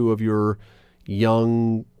one or two of your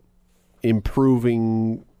young,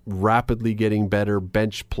 improving, rapidly getting better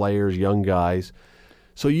bench players, young guys.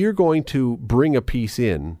 So you're going to bring a piece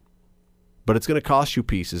in, but it's going to cost you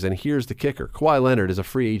pieces. And here's the kicker. Kawhi Leonard is a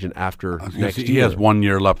free agent after next year. He has 1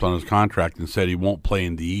 year left on his contract and said he won't play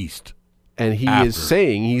in the East. And he is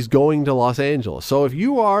saying he's going to Los Angeles. So if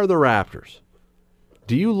you are the Raptors,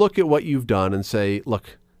 do you look at what you've done and say,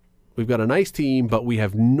 look, we've got a nice team, but we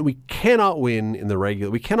cannot win in the regular.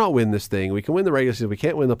 We cannot win this thing. We can win the regular season. We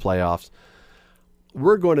can't win the playoffs.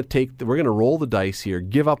 We're going to roll the dice here,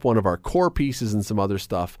 give up one of our core pieces and some other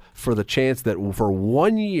stuff for the chance that for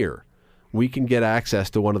 1 year we can get access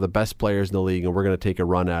to one of the best players in the league, and we're going to take a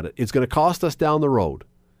run at it. It's going to cost us down the road.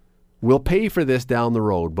 We'll pay for this down the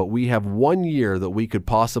road, but we have 1 year that we could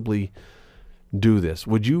possibly do this.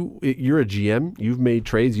 Would you? You're a GM. You've made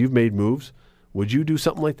trades. You've made moves. Would you do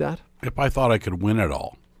something like that? If I thought I could win it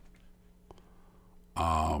all,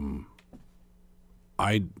 I'm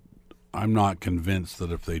not convinced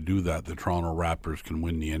that if they do that, the Toronto Raptors can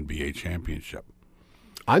win the NBA championship.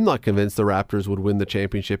 I'm not convinced the Raptors would win the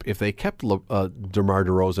championship if they kept DeMar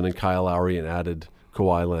DeRozan and Kyle Lowry and added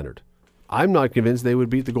Kawhi Leonard. I'm not convinced they would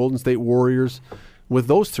beat the Golden State Warriors with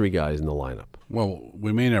those 3 guys in the lineup. Well,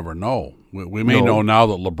 we may never know. We may know now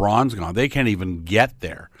that LeBron's gone. They can't even get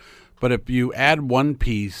there. But if you add one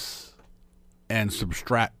piece and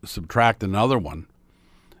subtract another one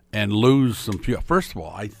and lose some... First of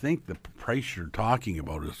all, I think the price you're talking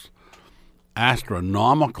about is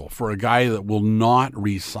astronomical for a guy that will not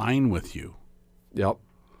re-sign with you. Yep.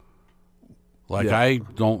 I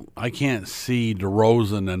can't see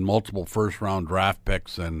DeRozan and multiple first-round draft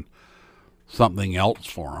picks and something else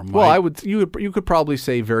for him. Well, you could probably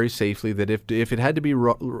say very safely that if it had to be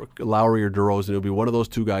Lowry or DeRozan, it would be one of those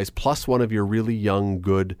 2 guys plus one of your really young,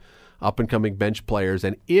 good, up-and-coming bench players.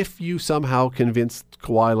 And if you somehow convinced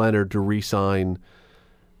Kawhi Leonard to re-sign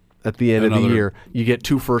at the end of the year, you get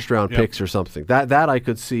 2 first-round picks or something. That I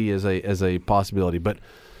could see as a possibility, but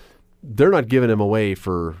they're not giving him away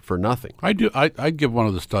for nothing. I'd give one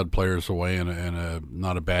of the stud players away and a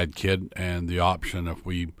not a bad kid, and the option if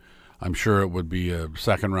I'm sure it would be a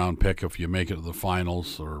second-round pick if you make it to the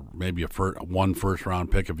finals, or maybe one first-round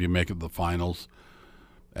pick if you make it to the finals,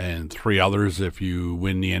 and 3 others if you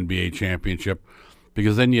win the NBA championship,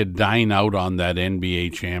 because then you dine out on that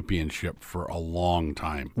NBA championship for a long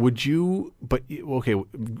time. Would you,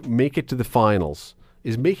 make it to the finals.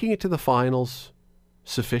 Is making it to the finals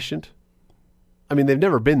sufficient? I mean, they've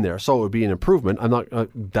never been there, so it would be an improvement. I'm not,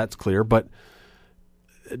 that's clear, but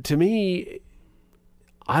to me,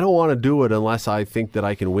 I don't want to do it unless I think that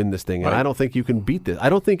I can win this thing, and I don't think you can beat this. I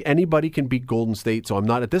don't think anybody can beat Golden State, so I'm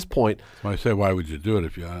not at this point. When I say, why would you do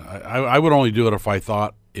it? I would only do it if I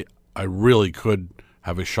thought I really could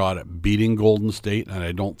have a shot at beating Golden State, and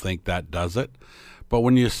I don't think that does it. But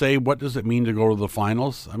when you say, what does it mean to go to the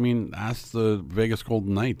finals? I mean, ask the Vegas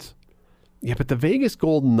Golden Knights. Yeah, but the Vegas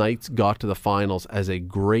Golden Knights got to the finals as a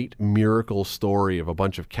great miracle story of a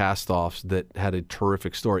bunch of cast-offs that had a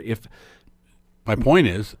terrific story. My point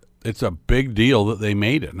is, it's a big deal that they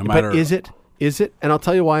made it. But is it? Is it? And I'll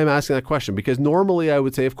tell you why I'm asking that question. Because normally I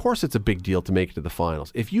would say, of course it's a big deal to make it to the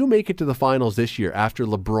finals. If you make it to the finals this year after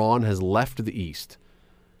LeBron has left the East,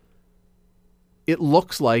 it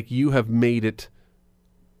looks like you have made it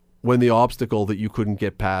when the obstacle that you couldn't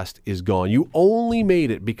get past is gone. You only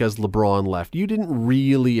made it because LeBron left. You didn't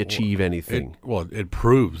really achieve anything. It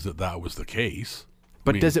proves that was the case.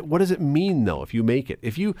 But what does it mean though if you make it?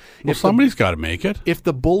 If somebody's got to make it. If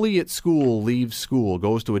the bully at school leaves school,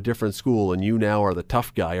 goes to a different school, and you now are the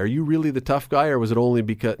tough guy, are you really the tough guy, or was it only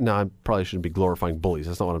because? No, I probably shouldn't be glorifying bullies.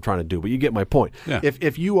 That's not what I'm trying to do. But you get my point. Yeah.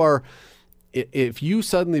 If you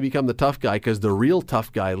suddenly become the tough guy because the real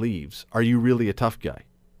tough guy leaves, are you really a tough guy?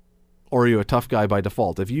 Or are you a tough guy by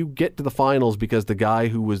default? If you get to the finals because the guy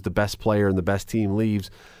who was the best player and the best team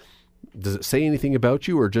leaves, does it say anything about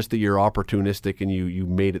you, or just that you're opportunistic and you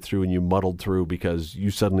made it through and you muddled through because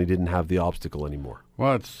you suddenly didn't have the obstacle anymore?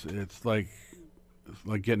 Well, it's like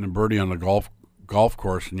getting a birdie on the golf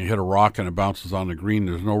course and you hit a rock and it bounces on the green.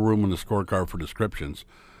 There's no room in the scorecard for descriptions.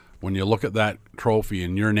 When you look at that trophy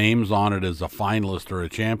and your name's on it as a finalist or a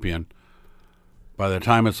champion, by the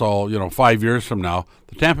time it's all, 5 years from now,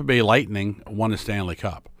 the Tampa Bay Lightning won a Stanley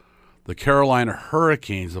Cup. The Carolina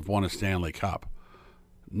Hurricanes have won a Stanley Cup.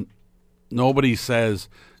 Nobody says,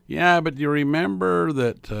 yeah, but you remember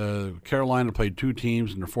that Carolina played 2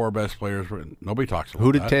 teams and the 4 best players were. Nobody talks about that.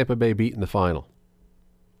 Who did Tampa Bay beat in the final?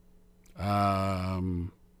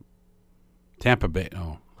 Tampa Bay.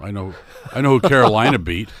 Oh, I know who Carolina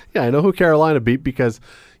beat. Yeah, I know who Carolina beat because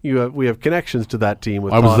we have connections to that team.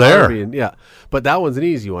 With I was Todd there. Harvey yeah, but that one's an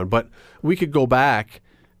easy one. But we could go back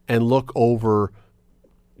and look over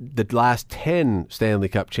the last 10 Stanley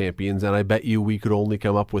Cup champions, and I bet you we could only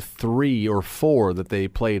come up with 3 or 4 that they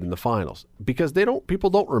played in the finals because people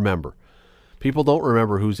don't remember. People don't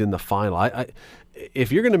remember who's in the final.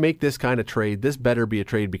 If you're going to make this kind of trade, this better be a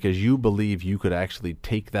trade because you believe you could actually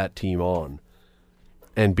take that team on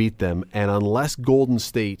and beat them. And unless Golden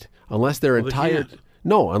State, unless their entire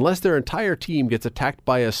team gets attacked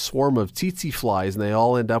by a swarm of tsetse flies and they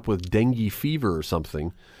all end up with dengue fever or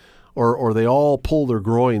something, or they all pull their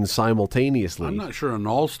groins simultaneously. I'm not sure an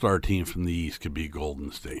all-star team from the East could be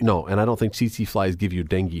Golden State. No, and I don't think tsetse flies give you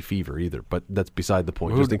dengue fever either, but that's beside the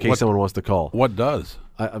point, just in case someone wants to call. What does?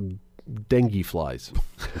 Dengue flies.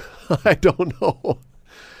 I don't know.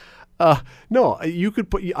 No, you could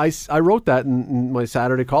put. I wrote that in my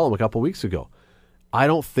Saturday column a couple weeks ago. I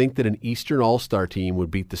don't think that an Eastern All-Star team would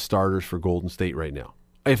beat the starters for Golden State right now.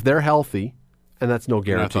 If they're healthy, and that's no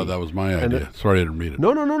guarantee. I thought that was my idea. Sorry I didn't read it.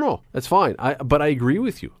 No. That's fine. But I agree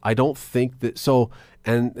with you. I don't think that so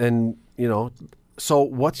so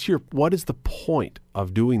what is the point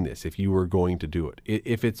of doing this if you were going to do it?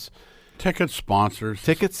 If it's tickets, sponsors,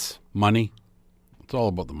 money. It's all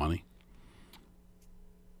about the money.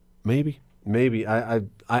 Maybe.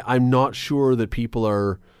 I'm not sure that people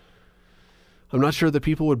are. I'm not sure that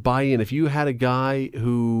people would buy in if you had a guy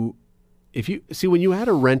who, when you had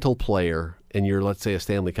a rental player and you're, let's say, a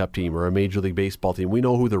Stanley Cup team or a Major League Baseball team, we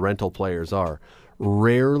know who the rental players are.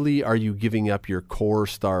 Rarely are you giving up your core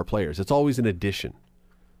star players. It's always an addition.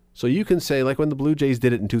 So you can say, like when the Blue Jays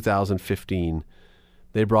did it in 2015,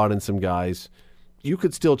 they brought in some guys. You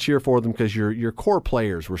could still cheer for them because your core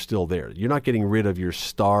players were still there. You're not getting rid of your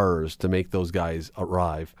stars to make those guys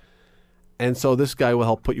arrive. And so this guy will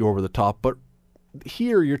help put you over the top. But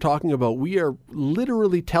here you're talking about, we are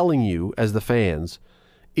literally telling you as the fans,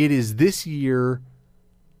 it is this year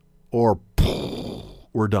or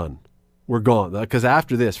we're done. We're gone. Because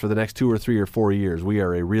after this, for the next 2 or 3 or 4 years, we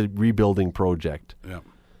are a rebuilding project. Yeah.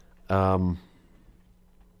 I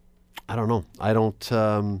don't know.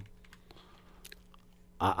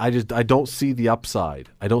 I don't see the upside.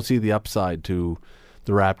 I don't see the upside to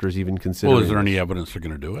the Raptors even considering. Well, is there any evidence they're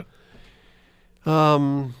going to do it?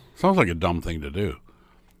 Sounds like a dumb thing to do.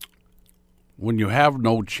 When you have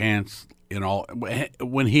no chance in all,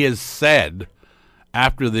 when he has said,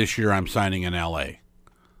 after this year I'm signing in L.A.,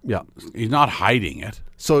 yeah, he's not hiding it.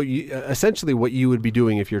 So essentially what you would be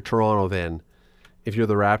doing if you're Toronto then, if you're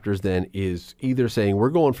the Raptors then, is either saying we're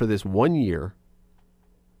going for this 1 year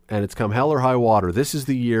and it's come hell or high water. This is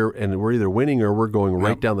the year and we're either winning or we're going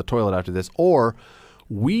right down the toilet after this. Or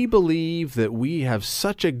we believe that we have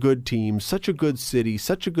such a good team, such a good city,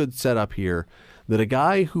 such a good setup here that a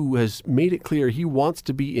guy who has made it clear he wants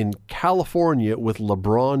to be in California with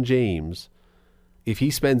LeBron James, if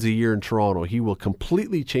he spends a year in Toronto, he will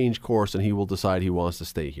completely change course and he will decide he wants to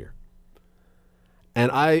stay here.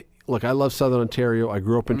 And I love Southern Ontario. I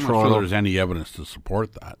grew up in Toronto. I'm not sure there's any evidence to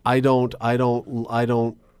support that. I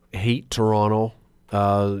don't hate Toronto.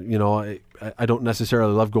 I don't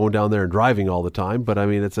necessarily love going down there and driving all the time, but I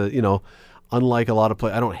mean, it's unlike a lot of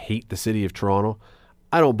places, I don't hate the city of Toronto.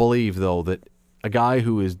 I don't believe though that a guy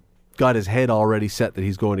who has got his head already set that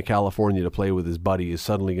he's going to California to play with his buddy is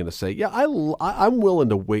suddenly going to say, yeah, I'm willing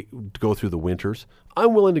to go through the winters.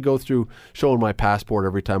 I'm willing to go through showing my passport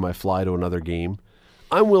every time I fly to another game.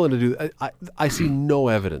 I'm willing to do that. I see no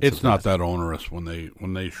evidence. It's not that onerous when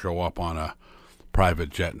they show up on a private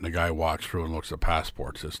jet and the guy walks through and looks at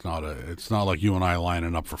passports. It's not like you and I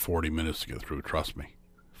lining up for 40 minutes to get through. Trust me.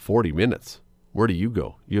 40 minutes? Where do you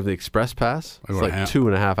go? You have the express pass? I It's like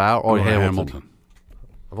 2.5 hours. Oh, Hamilton.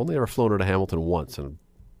 I've only ever flown out of Hamilton once and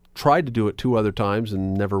tried to do it 2 other times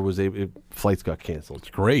and never was able. Flights got canceled. It's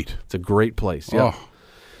great. It's a great place. Yeah,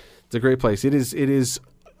 It's a great place. It is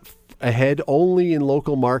ahead only in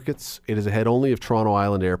local markets. It is ahead only of Toronto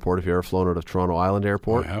Island Airport. If you ever flown out of Toronto Island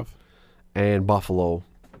Airport, I have, and Buffalo.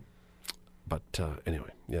 But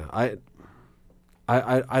anyway, yeah,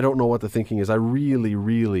 I don't know what the thinking is. I really,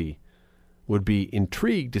 really would be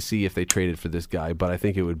intrigued to see if they traded for this guy, but I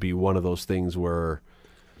think it would be one of those things where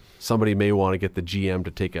somebody may want to get the GM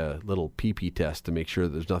to take a little PP test to make sure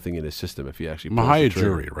there's nothing in his system if he actually pulls the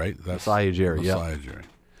trigger. Mahia, right? That's Mahia, yeah. Mahia.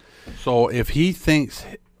 So if he thinks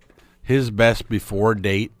his best before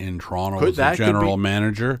date in Toronto as a general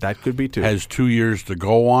manager, that could be too, has 2 years to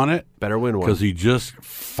go on it. Better win one. Because he just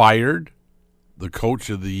fired the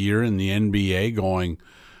coach of the year in the NBA going,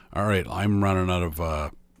 all right, I'm running out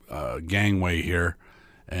of gangway here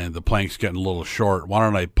and the plank's getting a little short. Why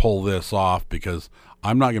don't I pull this off because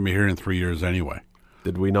I'm not going to be here in 3 years anyway.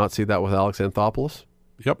 Did we not see that with Alex Anthopoulos?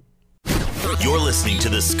 Yep. You're listening to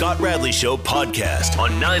the Scott Radley Show podcast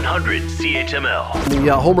on 900 CHML.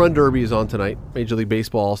 The Home Run Derby is on tonight, Major League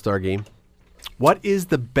Baseball All-Star Game. What is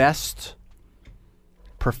the best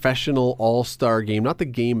professional All-Star game? Not the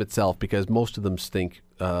game itself, because most of them stink.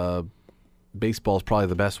 Baseball is probably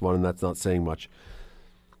the best one, and that's not saying much.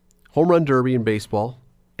 Home Run Derby in baseball,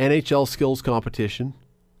 NHL skills competition,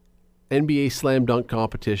 NBA slam dunk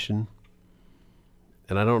competition,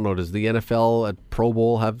 and I don't know, does the NFL at Pro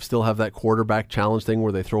Bowl still have that quarterback challenge thing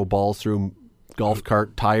where they throw balls through golf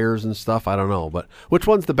cart tires and stuff? I don't know, but which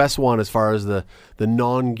one's the best one as far as the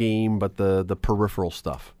non-game but the peripheral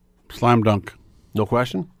stuff? Slam dunk. No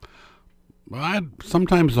question?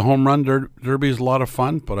 Sometimes the home run derby is a lot of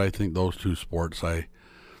fun, but I think those two sports,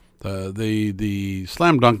 the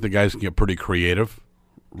slam dunk, the guys can get pretty creative,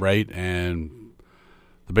 right? And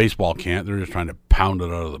the baseball can't. They're just trying to pound it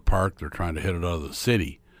out of the park. They're trying to hit it out of the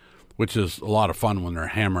city, which is a lot of fun when they're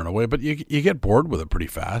hammering away. But you get bored with it pretty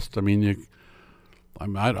fast. I mean,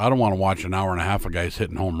 I don't want to watch an hour and a half of guys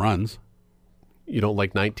hitting home runs. You don't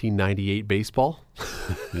like 1998 baseball?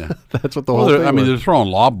 Yeah, that's what the whole thing. I mean, they're throwing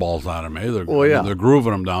lob balls at him. They're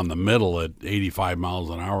grooving them down the middle at 85 miles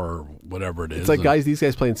an hour, or whatever it is. It's like these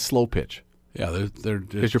guys playing slow pitch. Yeah, they're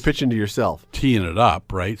because you're pitching to yourself, teeing it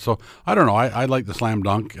up, right? So I don't know. I like the slam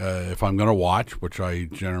dunk if I'm going to watch, which I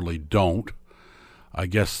generally don't. I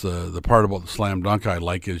guess the part about the slam dunk I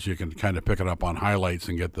like is you can kind of pick it up on highlights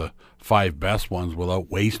and get the 5 best ones without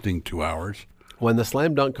wasting 2 hours. When the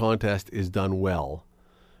slam dunk contest is done well,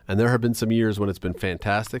 and there have been some years when it's been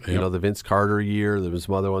fantastic. Yep. You know, the Vince Carter year. There was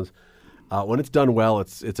some other ones. When it's done well,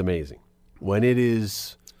 it's amazing. When it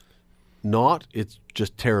is not, it's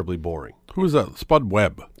just terribly boring. Who is that? Spud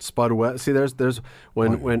Webb. Spud Webb. See, there's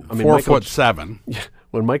when 4'7".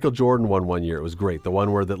 When Michael Jordan won one year, it was great. The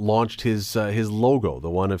one that launched his logo, the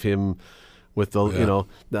one of him with the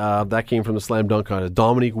that came from the slam dunk contest.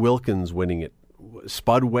 Dominique Wilkins winning it,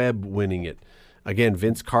 Spud Webb winning it, again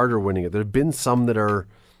Vince Carter winning it. There have been some that are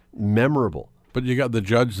memorable. But you got the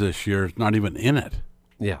Judge this year, not even in it.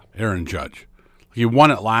 Yeah, Aaron Judge. He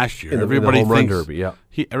won it last year. In the Everybody home run thinks derby, yeah.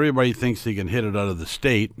 Everybody thinks he can hit it out of the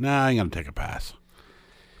state. Nah, I'm going to take a pass.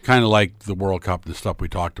 Kind of like the World Cup, the stuff we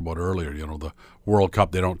talked about earlier. You know, the World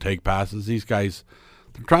Cup, they don't take passes. These guys,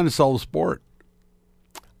 they're trying to sell the sport.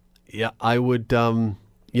 Yeah, I would. You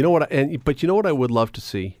know what? But you know what I would love to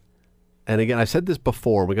see. And again, I've said this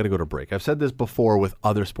before. We got to go to break. I've said this before with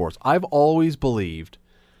other sports. I've always believed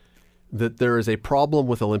that there is a problem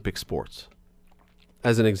with Olympic sports,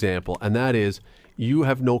 as an example, and that is you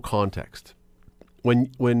have no context.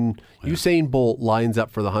 When Usain Bolt lines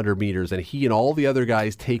up for the 100 meters and he and all the other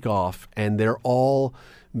guys take off and they're all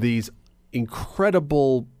these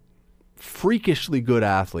incredible, freakishly good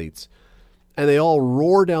athletes and they all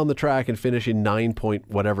roar down the track and finish in 9 point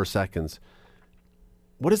whatever seconds,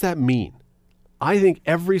 what does that mean? I think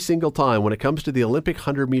every single time when it comes to the Olympic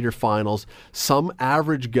 100-meter finals, some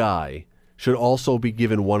average guy should also be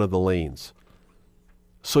given one of the lanes.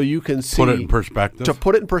 So you can see, put it in perspective. To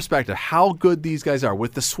put it in perspective, how good these guys are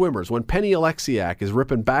with the swimmers. When Penny Alexiak is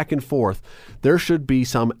ripping back and forth, there should be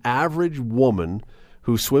some average woman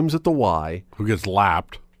who swims at the Y. Who gets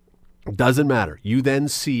lapped. Doesn't matter. You then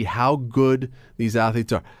see how good these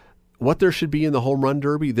athletes are. What there should be in the home run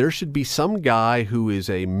derby, there should be some guy who is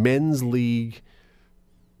a men's league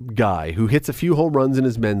guy who hits a few home runs in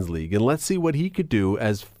his men's league. And let's see what he could do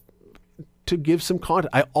to give some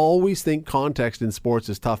context. I always think context in sports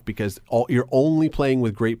is tough because you're only playing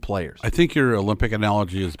with great players. I think your Olympic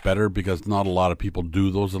analogy is better because not a lot of people do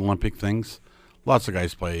those Olympic things. Lots of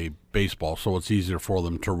guys play baseball, so it's easier for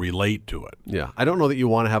them to relate to it. Yeah. I don't know that you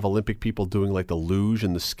want to have Olympic people doing like the luge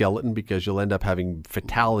and the skeleton because you'll end up having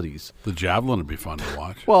fatalities. The javelin would be fun to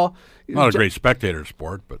watch. Well, not a great spectator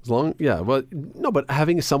sport, but but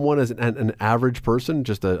having someone as an average person,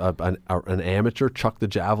 just an amateur, chuck the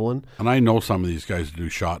javelin. And I know some of these guys do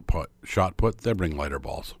shot put. They bring lighter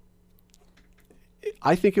balls.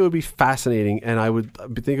 I think it would be fascinating, and I would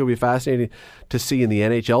think it would be fascinating to see in the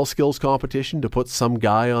NHL skills competition to put some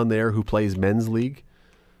guy on there who plays men's league.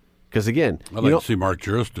 Because again, I'd like to see Mark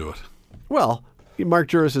Juris do it. Well, Mark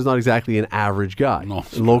Juris is not exactly an average guy. No.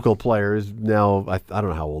 Local players now, I don't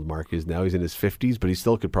know how old Mark is now. He's in his 50s, but he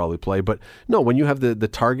still could probably play. But no, when you have the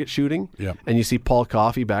target shooting, and you see Paul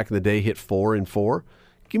Coffey back in the day hit 4 in 4,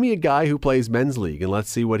 give me a guy who plays men's league and let's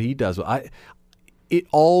see what he does.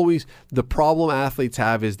 The problem athletes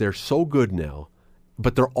have is they're so good now,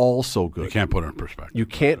 but they're all so good. You can't put it in perspective. You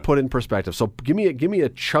can't put it in perspective. So give me a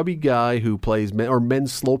chubby guy who plays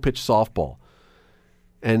men's slow pitch softball,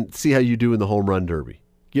 and see how you do in the home run derby.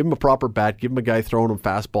 Give him a proper bat. Give him a guy throwing him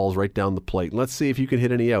fastballs right down the plate. And let's see if you can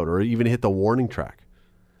hit any out or even hit the warning track.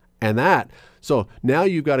 So now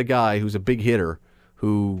you've got a guy who's a big hitter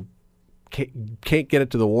who can't get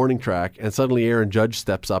it to the warning track, and suddenly Aaron Judge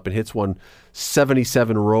steps up and hits one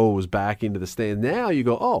 77 rows back into the stand. Now you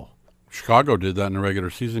go, oh. Chicago did that in a regular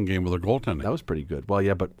season game with their goaltending. That was pretty good. Well,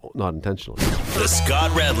 yeah, but not intentionally. The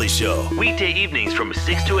Scott Radley Show, weekday evenings from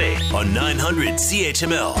 6 to 8 on 900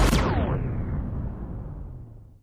 CHML.